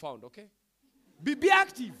 You will be found, okay? Be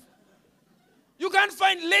active. You can't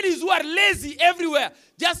find ladies who are lazy everywhere,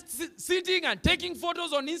 just sitting and taking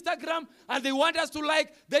photos on Instagram, and they want us to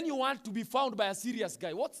like. Then you want to be found by a serious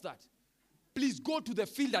guy. What's that? Please go to the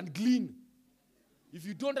field and glean. If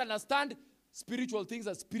you don't understand, spiritual things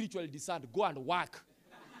are spiritually discerned. Go and work.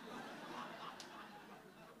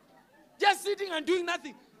 Just sitting and doing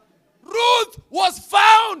nothing. Ruth was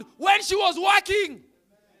found when she was working.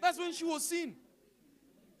 That's when she was seen.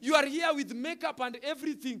 You are here with makeup and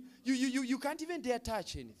everything. You can't even dare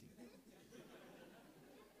touch anything.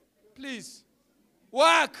 Please,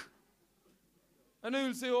 work. And then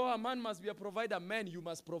you'll say, oh, a man must be a provider. Man, you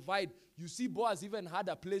must provide. You see, Boaz even had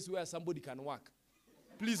a place where somebody can work.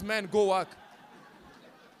 Please, man, go work.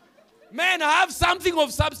 Men have something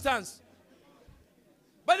of substance.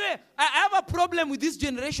 But I have a problem with this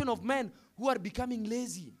generation of men who are becoming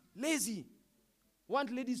lazy. Lazy.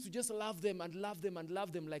 Want ladies to just love them and love them and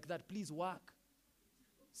love them like that. Please work.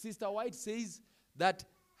 Sister White says that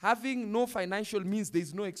having no financial means, there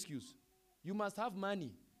is no excuse. You must have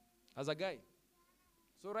money as a guy.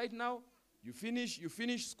 So right now, you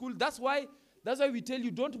finish school. That's why we tell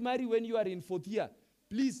you, don't marry when you are in 4th year.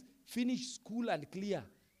 Please finish school and clear.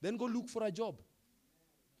 Then go look for a job.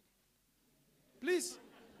 Please.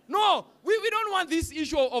 No, we don't want this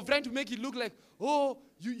issue of trying to make it look like, oh,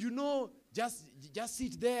 you know, just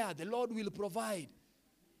sit there. The Lord will provide.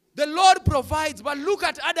 The Lord provides, but look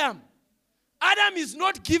at Adam. Adam is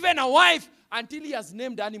not given a wife until he has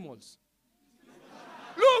named animals.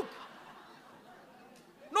 Look.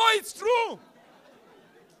 No, it's true.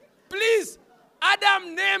 Please,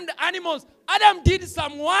 Adam named animals. Adam did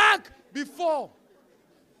some work before.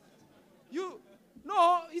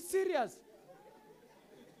 No, it's serious.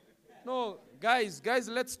 No, guys,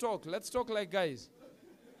 let's talk. Let's talk like guys.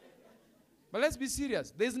 But let's be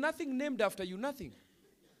serious. There's nothing named after you, nothing.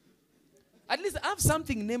 At least have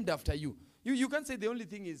something named after you. You can't say the only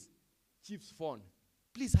thing is Chief's phone.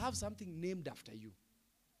 Please have something named after you.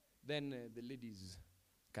 Then the ladies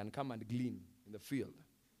can come and glean in the field.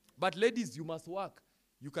 But ladies, you must work.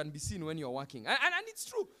 You can be seen when you're working. And it's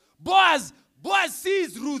true. Boaz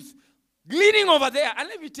sees Ruth gleaning over there. And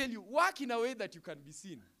let me tell you, work in a way that you can be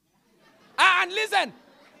seen. And listen,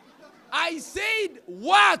 I said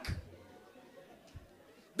work.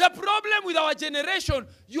 The problem with our generation,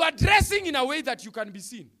 you are dressing in a way that you can be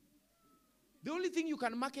seen. The only thing you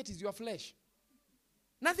can market is your flesh.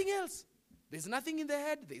 Nothing else. There's nothing in the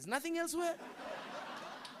head. There's nothing elsewhere.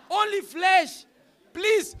 Only flesh.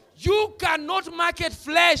 Please, you cannot market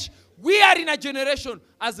flesh. We are in a generation.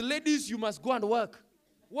 As ladies, you must go and work.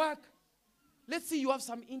 Work. Let's see you have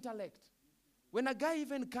some intellect. When a guy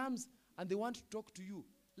even comes and they want to talk to you,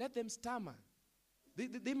 let them stammer.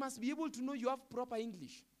 They must be able to know you have proper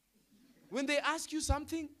English. When they ask you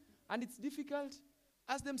something and it's difficult,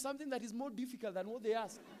 ask them something that is more difficult than what they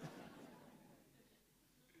ask.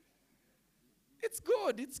 It's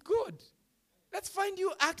good. It's good. Let's find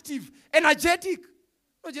you active, energetic.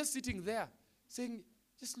 Not just sitting there saying,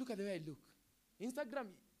 just look at the way I look. Instagram,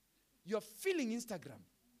 you're feeling Instagram.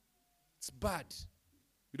 It's bad.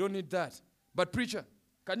 You don't need that. But preacher,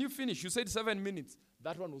 can you finish? You said 7 minutes.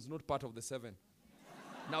 That one was not part of the 7.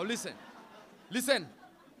 Now listen. Listen.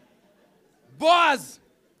 Boaz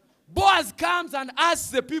comes and asks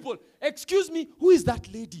the people, excuse me, who is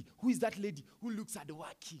that lady? Who is that lady who looks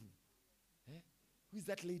hardworking? Who is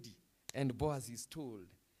that lady? And Boaz is told.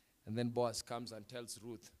 And then Boaz comes and tells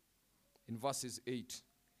Ruth in verses 8,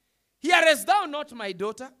 hearest thou not my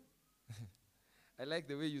daughter? I like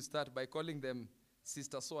the way you start by calling them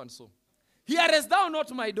sister so-and-so. Hearest thou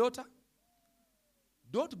not my daughter?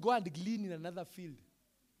 Don't go and glean in another field.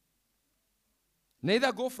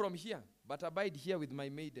 Neither go from here, but abide here with my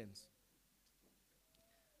maidens.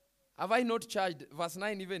 Have I not charged, verse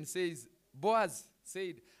 9 even says, Boaz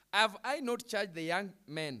said, have I not charged the young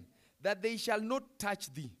men that they shall not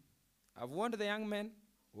touch thee? I've warned the young men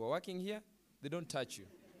who are working here, they don't touch you.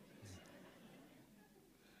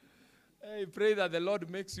 I pray that the Lord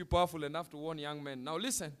makes you powerful enough to warn young men. Now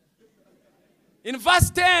listen. In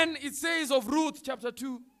verse 10, it says of Ruth, chapter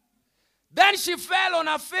 2, then she fell on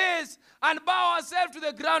her face and bowed herself to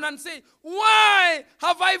the ground and said, why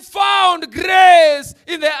have I found grace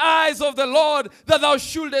in the eyes of the Lord, that thou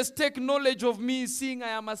shouldest take knowledge of me, seeing I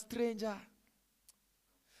am a stranger?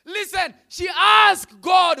 Listen, she asked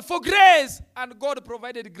God for grace, and God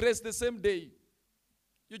provided grace the same day.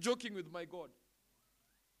 You're joking with my God.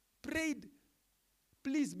 Prayed.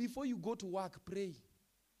 Please, before you go to work, pray.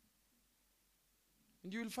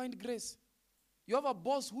 And you will find grace. You have a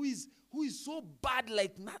boss who is so bad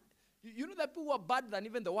like that. You know that people who are bad than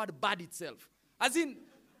even the word bad itself. As in,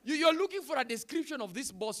 you're looking for a description of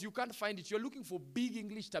this boss, you can't find it. You're looking for big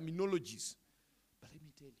English terminologies. But let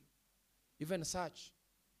me tell you, even such,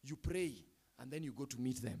 you pray and then you go to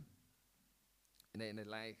meet them. And then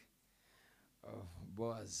like, oh,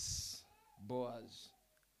 Boaz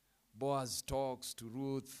talks to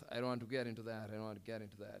Ruth. I don't want to get into that.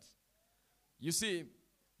 You see,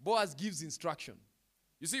 Boaz gives instruction.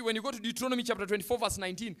 You see, when you go to Deuteronomy chapter 24, verse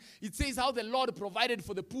 19, it says how the Lord provided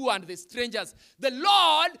for the poor and the strangers. The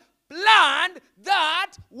Lord planned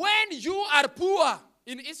that when you are poor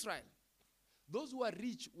in Israel, those who are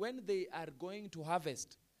rich, when they are going to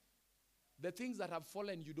harvest, the things that have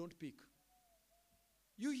fallen, you don't pick.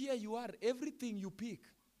 You here you are, everything you pick.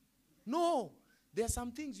 No, there are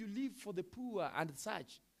some things you leave for the poor and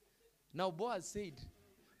such. Now Boaz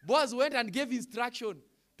went and gave instruction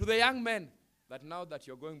to the young men that now that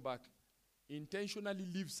you're going back, intentionally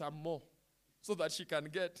leave some more so that she can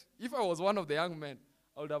get. If I was one of the young men,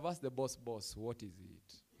 I would have asked the boss, what is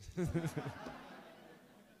it?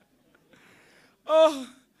 Oh,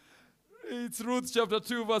 it's Ruth chapter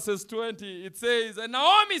 2 verses 20. It says, and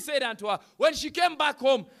Naomi said unto her, when she came back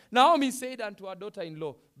home, Naomi said unto her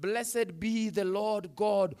daughter-in-law, blessed be the Lord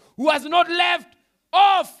God, who has not left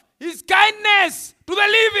off his kindness to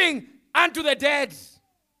the living and to the dead.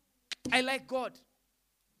 I like God.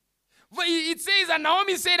 It says, and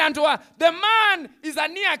Naomi said unto her, the man is a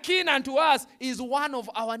near kin unto us, is one of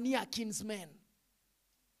our near kinsmen.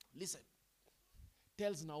 Listen,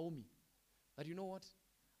 tells Naomi that you know what?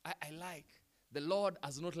 I like. The Lord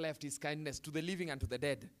has not left his kindness to the living and to the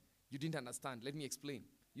dead. You didn't understand. Let me explain.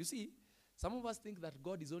 You see, some of us think that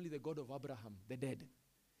God is only the God of Abraham, the dead.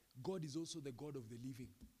 God is also the God of the living.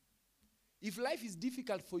 If life is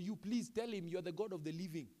difficult for you, please tell him you're the God of the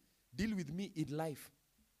living. Deal with me in life.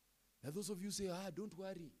 Now those of you say, don't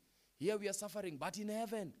worry. Here we are suffering, but in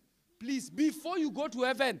heaven, please, before you go to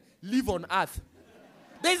heaven, live on earth.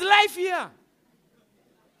 There's life here.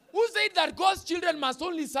 Who said that God's children must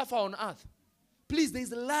only suffer on earth? Please,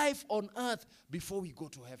 there's life on earth before we go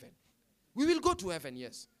to heaven. We will go to heaven,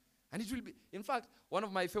 yes. And it will be, in fact, one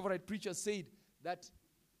of my favorite preachers said that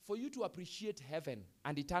for you to appreciate heaven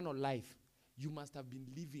and eternal life, you must have been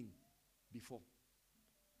living before.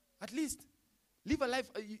 At least, live a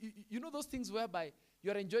life. You know those things whereby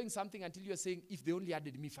you're enjoying something until you're saying, if they only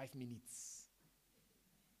added me 5 minutes.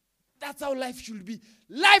 That's how life should be.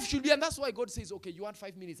 Life should be, and that's why God says, okay, you want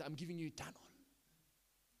 5 minutes, I'm giving you eternal.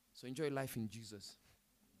 So enjoy life in Jesus.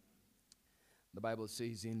 The Bible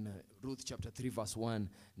says in Ruth chapter 3 verse 1,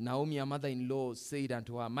 Naomi, her mother-in-law, said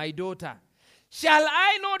unto her, my daughter, shall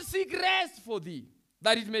I not seek rest for thee,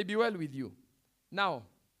 that it may be well with you? Now,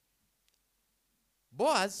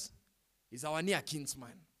 Boaz is our near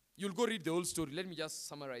kinsman. You'll go read the whole story. Let me just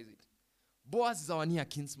summarize it. Boaz is our near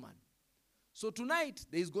kinsman. So tonight,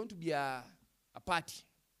 there is going to be a party.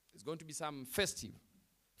 There's going to be some festive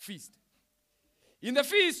feast. In the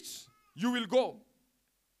feast, you will go.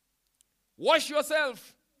 Wash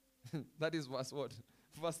yourself. That is verse what?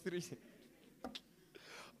 Verse 3.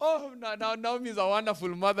 Oh, now Naomi is a wonderful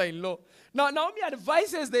mother-in-law. Now Naomi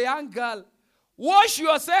advises the young girl, wash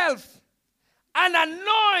yourself and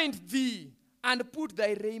anoint thee and put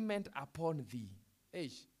thy raiment upon thee. Hey,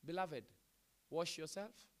 beloved, wash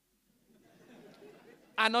yourself,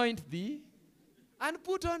 anoint thee, and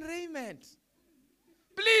put on raiment.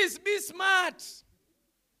 Please be smart.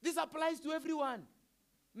 This applies to everyone.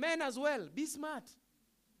 Men as well, be smart.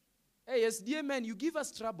 Hey, yes, dear men, you give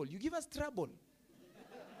us trouble. You give us trouble.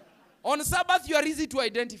 On Sabbath, you are easy to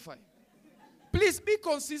identify. Please be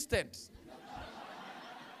consistent.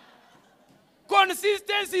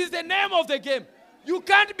 Consistency is the name of the game. You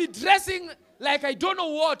can't be dressing like I don't know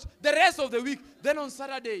what the rest of the week. Then on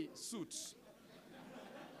Saturday, suits.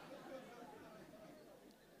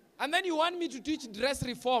 And then you want me to teach dress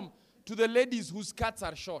reform to the ladies whose skirts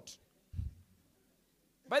are short.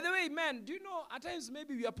 By the way, man, do you know, at times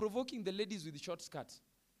maybe we are provoking the ladies with short skirts.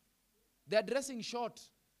 They are dressing short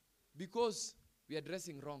because we are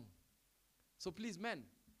dressing wrong. So please, men,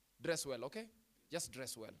 dress well, okay? Just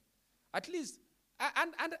dress well. At least,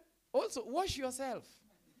 and also, wash yourself.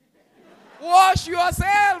 Wash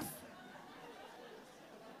yourself.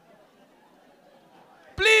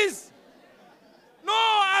 Please. No,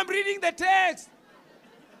 I'm reading the text.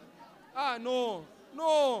 No.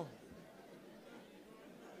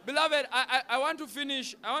 Beloved, I want to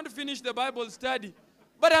finish the Bible study,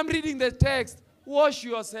 but I'm reading the text. Wash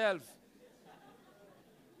yourself.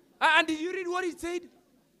 And did you read what it said?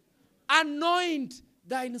 Anoint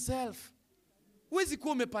thyself. Huwezi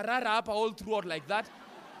kuwa umeparara hapa all throughout like that.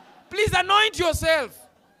 Please anoint yourself.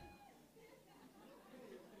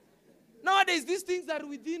 Nowadays, these things are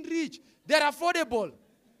within reach. They're affordable.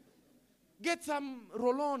 Get some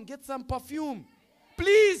roll-on, get some perfume.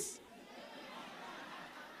 Please.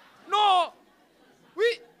 No.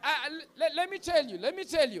 Let me tell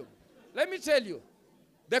you.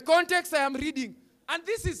 The context I am reading. And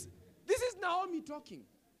this is Naomi talking.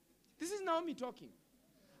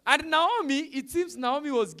 And Naomi, it seems Naomi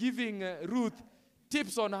was giving Ruth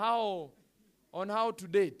tips on how to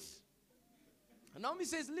date. And Naomi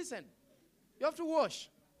says, listen, you have to wash.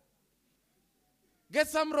 Get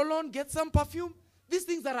some roll-on, get some perfume. These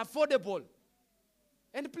things are affordable.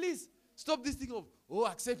 And please, stop this thing of,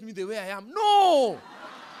 accept me the way I am. No!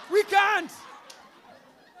 We can't.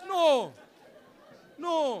 No.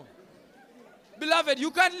 Beloved, you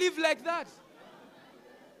can't live like that.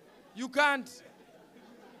 You can't.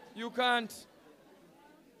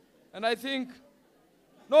 And I think,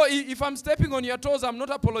 no, if I'm stepping on your toes, I'm not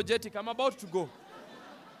apologetic. I'm about to go.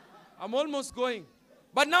 I'm almost going.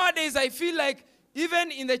 But nowadays, I feel like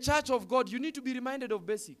even in the church of God, you need to be reminded of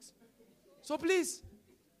basics. So please,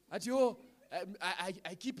 I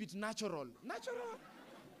keep it natural.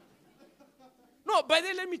 No, by the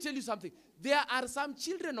way, let me tell you something. There are some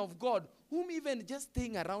children of God whom even just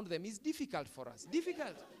staying around them is difficult for us.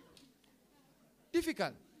 Difficult.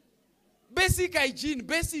 Basic hygiene.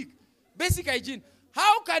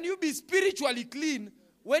 How can you be spiritually clean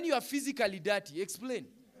when you are physically dirty? Explain.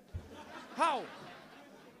 How?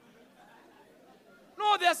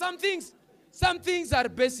 No, there are some things. Some things are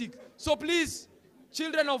basic. So please,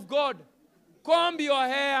 children of God, comb your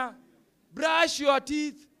hair, brush your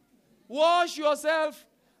teeth, wash yourself,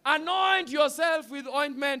 anoint yourself with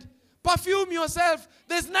ointment, perfume yourself.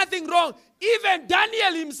 There's nothing wrong. Even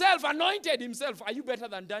Daniel himself anointed himself. Are you better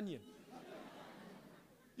than Daniel?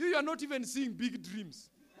 You are not even seeing big dreams.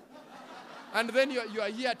 And then you are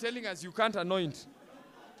here telling us you can't anoint.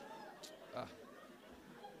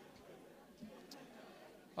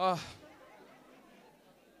 I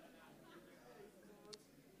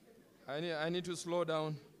need to slow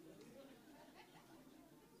down.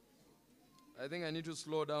 I think I need to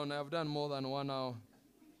slow down. I've done more than 1 hour.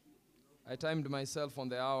 I timed myself on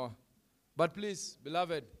the hour. But please,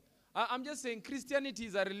 beloved, I'm just saying Christianity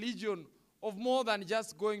is a religion of more than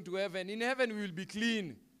just going to heaven. In heaven, we will be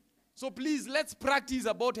clean. So please, let's practice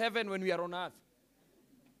about heaven when we are on earth.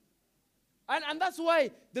 And that's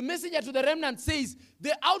why the messenger to the remnant says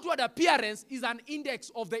the outward appearance is an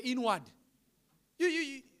index of the inward.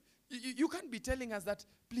 You can't be telling us that,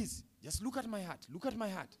 please, just look at my heart. Look at my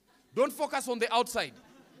heart. Don't focus on the outside.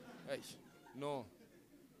 No.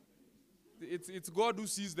 It's God who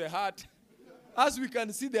sees the heart. As we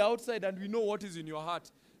can see the outside and we know what is in your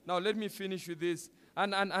heart. Now let me finish with this.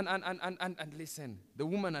 And listen, the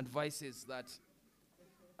woman advises that,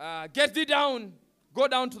 get thee down, go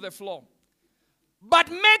down to the floor. But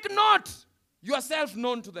make not yourself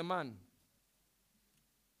known to the man.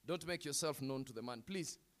 Don't make yourself known to the man.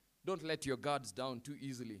 Please, don't let your guards down too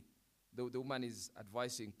easily. The woman is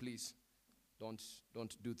advising, please, don't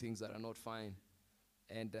do things that are not fine.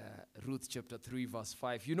 And Ruth chapter 3 verse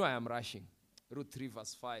 5. You know I am rushing. Ruth 3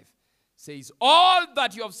 verse 5 says, all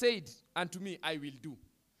that you have said unto me, I will do.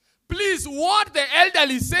 Please, what the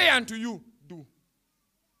elderly say unto you, do.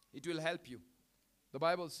 It will help you. The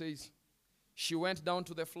Bible says, she went down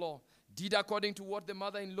to the floor, did according to what the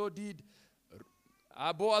mother-in-law did.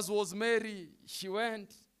 Boaz was merry. She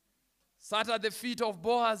went, sat at the feet of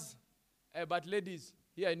Boaz. But ladies,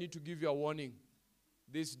 here I need to give you a warning.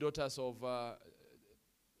 These daughters of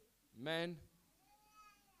men,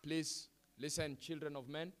 please listen, children of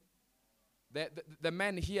men. The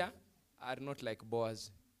men here are not like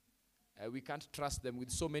Boaz. We can't trust them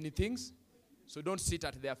with so many things. So don't sit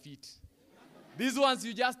at their feet. These ones,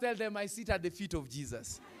 you just tell them, I sit at the feet of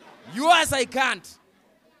Jesus. Yours, I can't.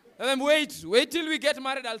 Tell them, wait till we get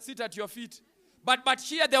married, I'll sit at your feet. But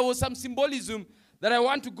here there was some symbolism that I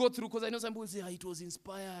want to go through, because I know some people say, it was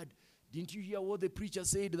inspired. Didn't you hear what the preacher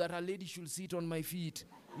said, that a lady should sit on my feet?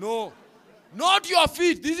 No, not your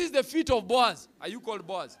feet. This is the feet of Boaz. Are you called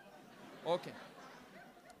Boaz? Okay.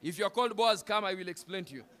 If you're called Boaz, come, I will explain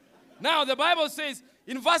to you. Now, the Bible says,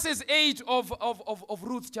 in verses 8 of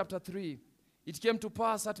Ruth chapter 3, it came to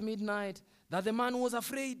pass at midnight that the man was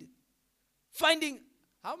afraid.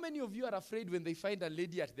 How many of you are afraid when they find a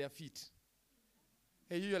lady at their feet?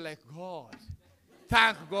 And you're like, God,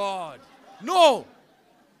 thank God. No,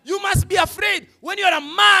 you must be afraid when you're a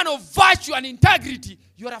man of virtue and integrity.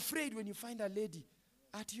 You're afraid when you find a lady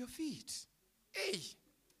at your feet. Hey,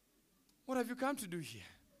 what have you come to do here?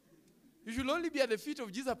 You should only be at the feet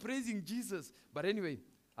of Jesus, praising Jesus. But anyway,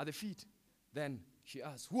 at the feet. Then she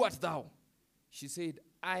asked, who art thou? She said,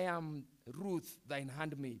 I am Ruth, thine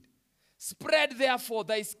handmaid. Spread therefore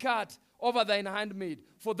thy skirt over thine handmaid,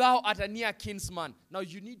 for thou art a near kinsman. Now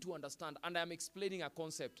you need to understand, and I am explaining a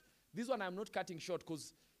concept. This one I am not cutting short,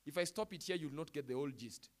 because if I stop it here, you will not get the whole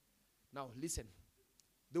gist. Now listen.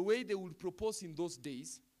 The way they would propose in those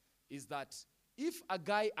days is that if a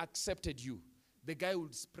guy accepted you, the guy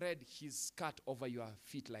would spread his skirt over your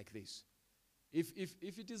feet like this. If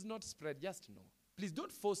it is not spread, just know. Please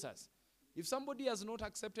don't force us. If somebody has not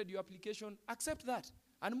accepted your application, accept that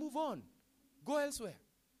and move on. Go elsewhere.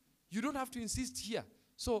 You don't have to insist here.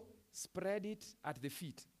 So spread it at the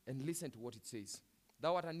feet and listen to what it says.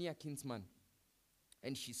 Thou art a near kinsman.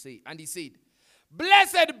 And he said,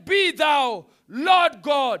 Blessed be thou, Lord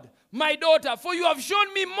God, my daughter, for you have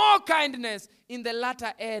shown me more kindness in the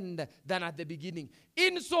latter end than at the beginning,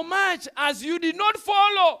 insomuch as you did not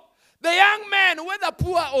follow the young men, whether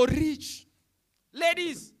poor or rich.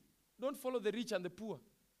 Ladies, don't follow the rich and the poor.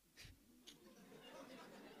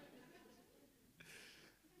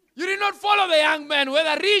 You did not follow the young men,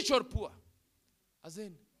 whether rich or poor. As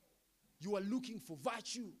in, you are looking for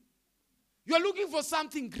virtue. You are looking for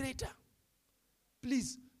something greater.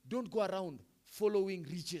 Please, don't go around following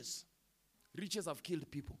riches. Riches have killed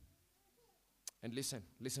people. And listen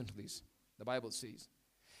to this. The Bible says,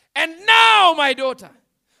 and now, my daughter,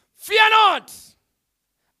 fear not.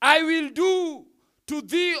 I will do to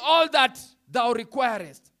thee all that thou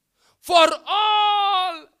requirest. For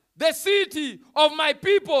all the city of my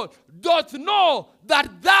people doth know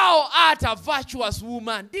that thou art a virtuous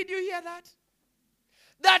woman. Did you hear that?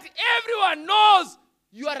 That everyone knows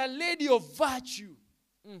you are a lady of virtue.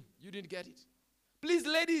 You didn't get it. Please,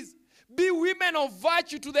 ladies, be women of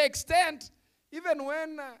virtue to the extent, even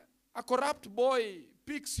when a corrupt boy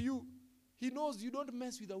picks you, he knows you don't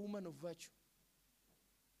mess with a woman of virtue.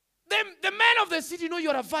 The men of the city know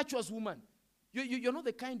you're a virtuous woman. You're not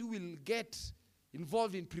the kind who will get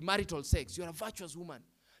involved in premarital sex. You're a virtuous woman.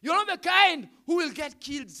 You're not the kind who will get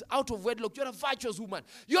kids out of wedlock. You're a virtuous woman.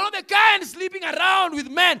 You're not the kind sleeping around with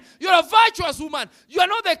men. You're a virtuous woman. You're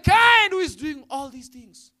not the kind who is doing all these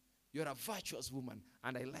things. You're a virtuous woman.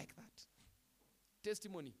 And I like that.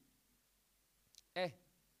 Testimony.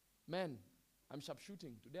 Men, I'm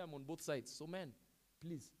sharpshooting. Today I'm on both sides. So men,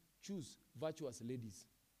 please choose virtuous ladies.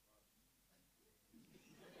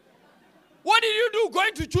 What did you do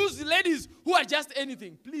going to choose ladies who are just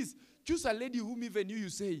anything? Please, choose a lady whom even you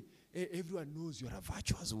say, hey, everyone knows you're a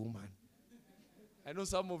virtuous woman. I know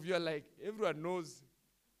some of you are like, everyone knows.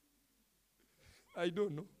 I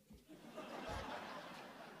don't know.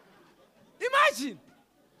 Imagine.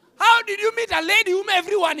 How did you meet a lady whom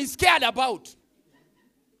everyone is scared about?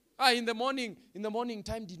 In the morning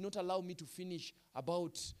time did not allow me to finish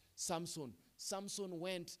about Samson. Samson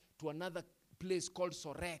went to another place called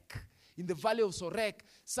Sorek. In the valley of Sorek,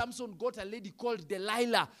 Samson got a lady called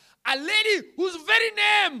Delilah. A lady whose very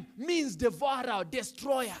name means devourer,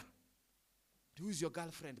 destroyer. Who is your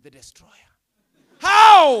girlfriend? The destroyer.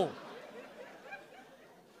 How?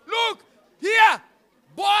 Look, here,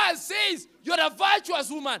 Boaz says, you're a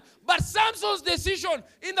virtuous woman. But Samson's decision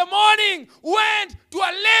in the morning went to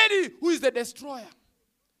a lady who is the destroyer.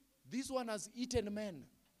 This one has eaten men.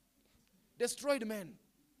 Destroyed men.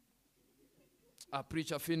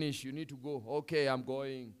 Preacher, finish. You need to go. Okay, I'm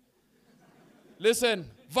going. Listen,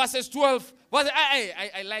 verses 12.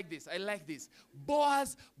 I like this. I like this.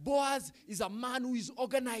 Boaz is a man who is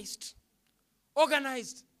organized.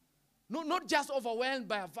 Organized. No, not just overwhelmed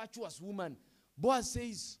by a virtuous woman. Boaz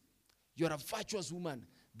says, you're a virtuous woman.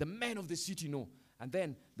 The men of the city know. And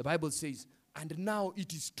then the Bible says, and now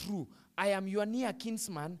it is true. I am your near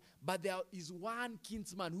kinsman, but there is one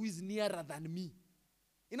kinsman who is nearer than me.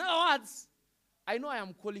 In other words, I know I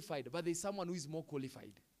am qualified, but there is someone who is more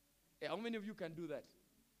qualified. How many of you can do that?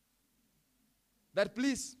 That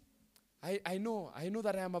please, I know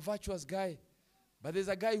that I am a virtuous guy, but there's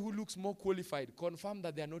a guy who looks more qualified. Confirm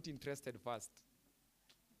that they are not interested first.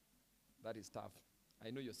 That is tough.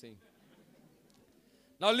 I know you're saying.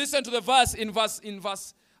 Now listen to the verse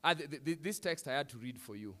this text I had to read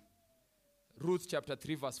for you. Ruth chapter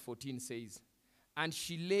 3 verse 14 says, and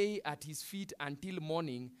she lay at his feet until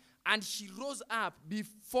morning, and she rose up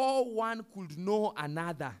before one could know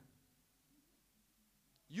another.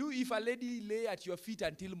 You, if a lady lay at your feet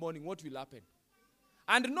until morning, what will happen?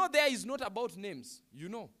 And no, there is not about names, you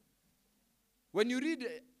know. When you read,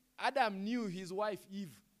 Adam knew his wife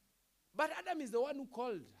Eve. But Adam is the one who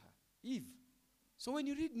called her Eve. So when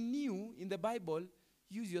you read new in the Bible,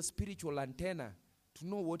 use your spiritual antenna to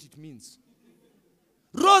know what it means.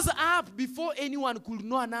 Rose up before anyone could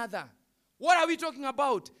know another. What are we talking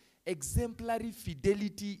about? Exemplary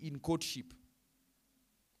fidelity in courtship.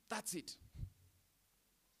 That's it.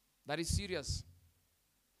 That is serious.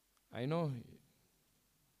 I know.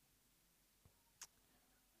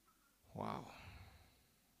 Wow.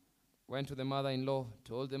 Went to the mother-in-law,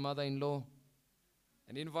 told the mother-in-law.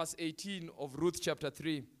 And in verse 18 of Ruth chapter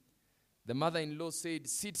 3, the mother-in-law said,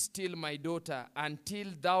 sit still, my daughter, until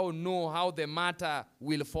thou know how the matter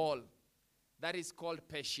will fall. That is called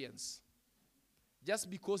patience. Just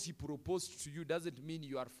because he proposed to you doesn't mean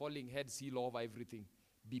you are falling head seal over everything.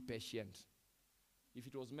 Be patient. If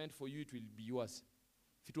it was meant for you, it will be yours.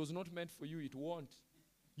 If it was not meant for you, it won't.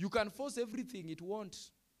 You can force everything, it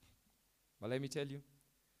won't. But let me tell you,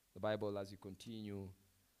 the Bible, as you continue,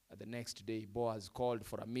 the next day, Boaz called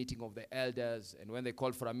for a meeting of the elders. And when they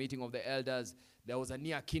called for a meeting of the elders, there was a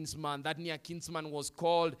near kinsman. That near kinsman was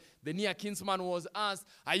called. The near kinsman was asked,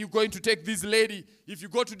 are you going to take this lady? If you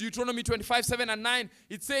go to Deuteronomy 25, 7 and 9,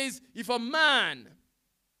 it says, if a man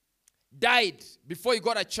died before he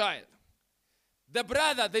got a child, the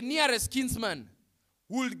brother, the nearest kinsman,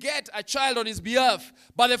 would get a child on his behalf,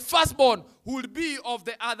 but the firstborn would be of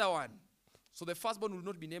the other one. So the firstborn will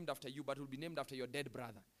not be named after you, but will be named after your dead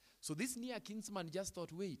brother. So this near kinsman just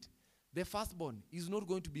thought, wait, the firstborn is not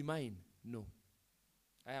going to be mine. No,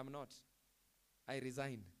 I am not. I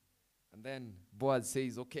resign. And then Boaz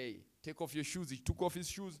says, okay, take off your shoes. He took off his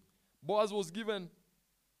shoes. Boaz was given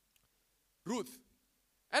Ruth.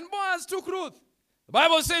 And Boaz took Ruth. The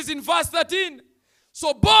Bible says in verse 13,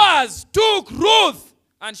 so Boaz took Ruth,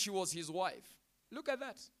 and she was his wife. Look at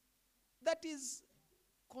that. That is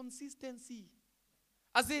consistency.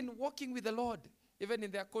 As in walking with the Lord, even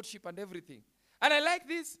in their courtship and everything. And I like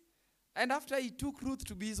this. And after he took Ruth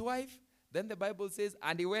to be his wife, then the Bible says,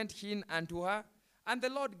 and he went in unto her, and the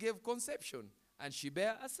Lord gave conception, and she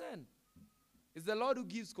bare a son. It's the Lord who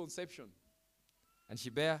gives conception. And she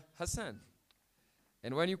bare her son.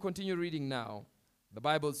 And when you continue reading now, the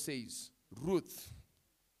Bible says, Ruth,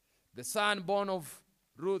 the son born of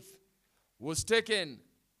Ruth, was taken.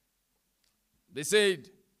 They said,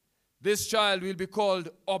 this child will be called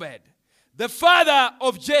Obed, the father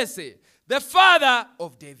of Jesse, the father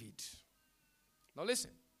of David. Now listen,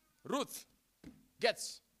 Ruth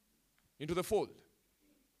gets into the fold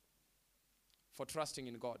for trusting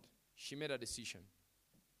in God. She made a decision.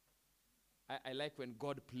 I like when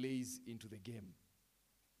God plays into the game.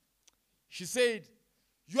 She said,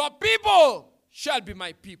 your people shall be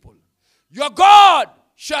my people. Your God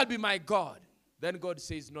shall be my God. Then God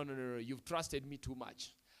says, no, you've trusted me too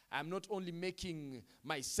much. I'm not only making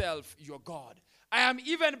myself your God. I am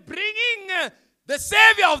even bringing the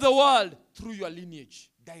Savior of the world through your lineage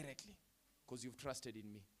directly because you've trusted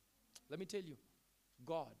in me. Let me tell you,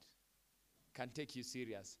 God can take you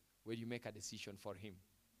serious when you make a decision for him.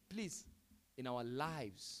 Please, in our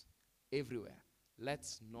lives, everywhere,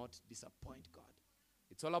 let's not disappoint God.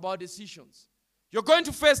 It's all about decisions. You're going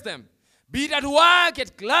to face them. Be it at work,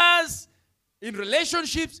 at class, in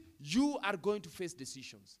relationships, you are going to face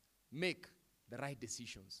decisions. Make the right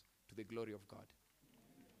decisions to the glory of God.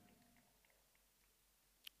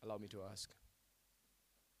 Allow me to ask.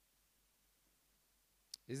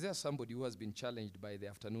 Is there somebody who has been challenged by the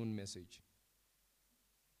afternoon message?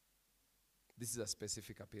 This is a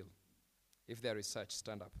specific appeal. If there is such,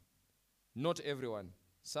 stand up. Not everyone.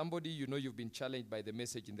 Somebody you know you've been challenged by the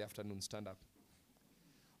message in the afternoon, stand up.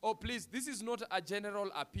 Oh, please, this is not a general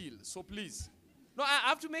appeal, so please. No, I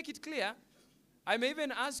have to make it clear. I may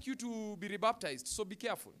even ask you to be rebaptized, so be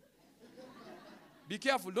careful. Be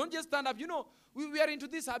careful. Don't just stand up. You know, we are into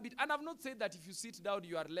this habit, and I've not said that if you sit down,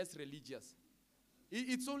 you are less religious.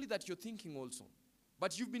 It's only that you're thinking also.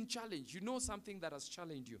 But you've been challenged. You know something that has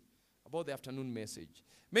challenged you about the afternoon message.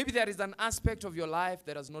 Maybe there is an aspect of your life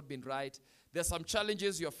that has not been right. There are some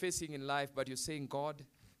challenges you're facing in life, but you're saying, God,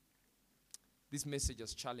 this message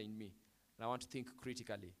has challenged me, and I want to think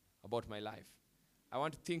critically about my life. I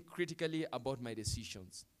want to think critically about my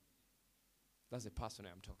decisions. That's the person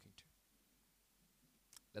I am talking to.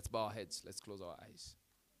 Let's bow our heads. Let's close our eyes.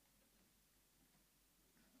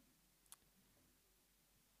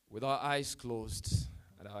 With our eyes closed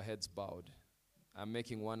and our heads bowed, I'm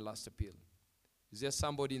making one last appeal. Is there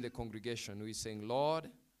somebody in the congregation who is saying, Lord,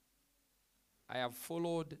 I have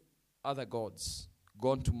followed other gods,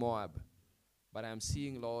 gone to Moab, but I am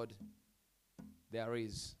seeing, Lord, there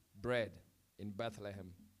is bread in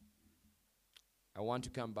Bethlehem. I want to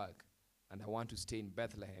come back, and I want to stay in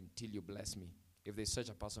Bethlehem till you bless me. If there's such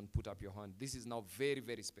a person, put up your hand. This is now very,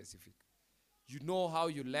 very specific. You know how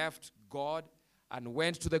you left God and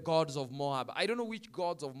went to the gods of Moab. I don't know which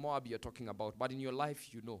gods of Moab you're talking about, but in your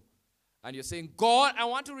life you know. And you're saying, God, I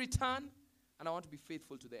want to return, and I want to be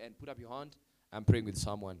faithful to the end. Put up your hand. I'm praying with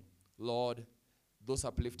someone. Lord, those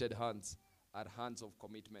uplifted hands are hands of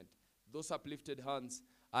commitment. Those uplifted hands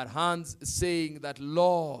are hands saying that,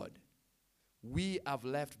 Lord, we have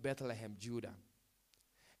left Bethlehem, Judah,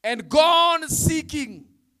 and gone seeking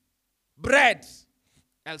bread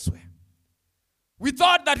elsewhere. We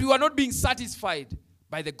thought that we were not being satisfied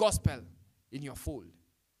by the gospel in your fold,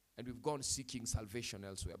 and we've gone seeking salvation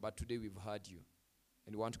elsewhere. But today we've heard you,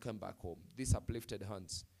 and we want to come back home. These uplifted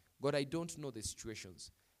hands. God, I don't know the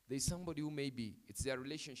situations. There's somebody who maybe it's their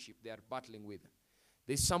relationship they are battling with.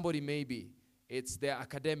 There's somebody maybe it's their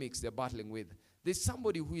academics they're battling with. There's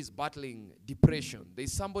somebody who is battling depression.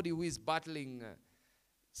 There's somebody who is battling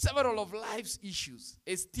several of life's issues,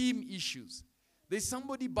 esteem issues. There's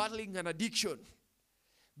somebody battling an addiction.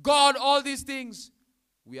 God, all these things,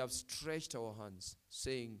 we have stretched our hands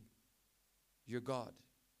saying, your God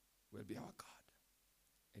will be our God.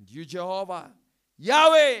 And you, Jehovah,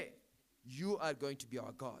 Yahweh, you are going to be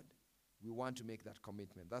our God. We want to make that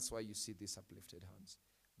commitment. That's why you see these uplifted hands.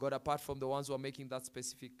 God, apart from the ones who are making that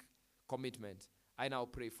specific commitment, I now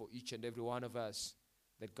pray for each and every one of us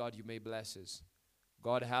that, God, you may bless us.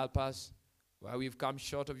 God, help us. Where we've come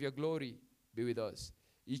short of your glory, be with us.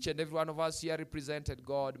 Each and every one of us here represented,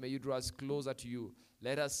 God, may you draw us closer to you.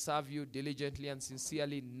 Let us serve you diligently and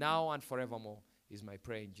sincerely now and forevermore, is my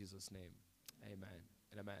prayer in Jesus' name. Amen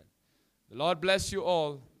and amen. The Lord bless you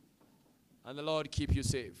all, and the Lord keep you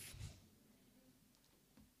safe.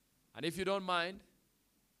 And if you don't mind,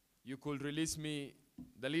 you could release me,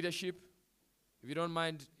 the leadership. If you don't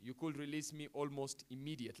mind, you could release me almost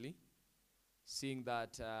immediately, seeing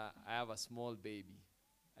that I have a small baby.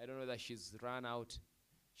 I don't know that she's run out.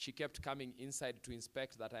 She kept coming inside to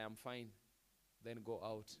inspect that I am fine, then go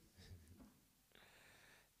out.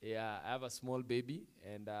 Yeah, I have a small baby,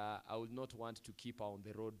 and I would not want to keep her on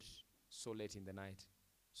the road so late in the night.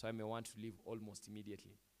 So I may want to leave almost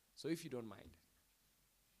immediately. So if you don't mind,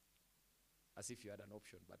 as if you had an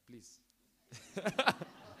option, but please.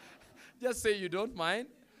 Just say you don't mind.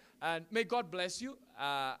 And may God bless you.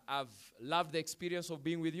 I've loved the experience of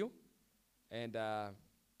being with you. And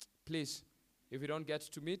please, if you don't get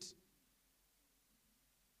to meet,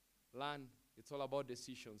 learn. It's all about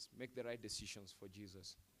decisions. Make the right decisions for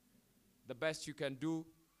Jesus. The best you can do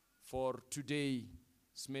for today's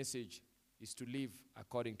message is to live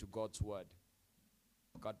according to God's word.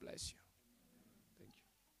 God bless you.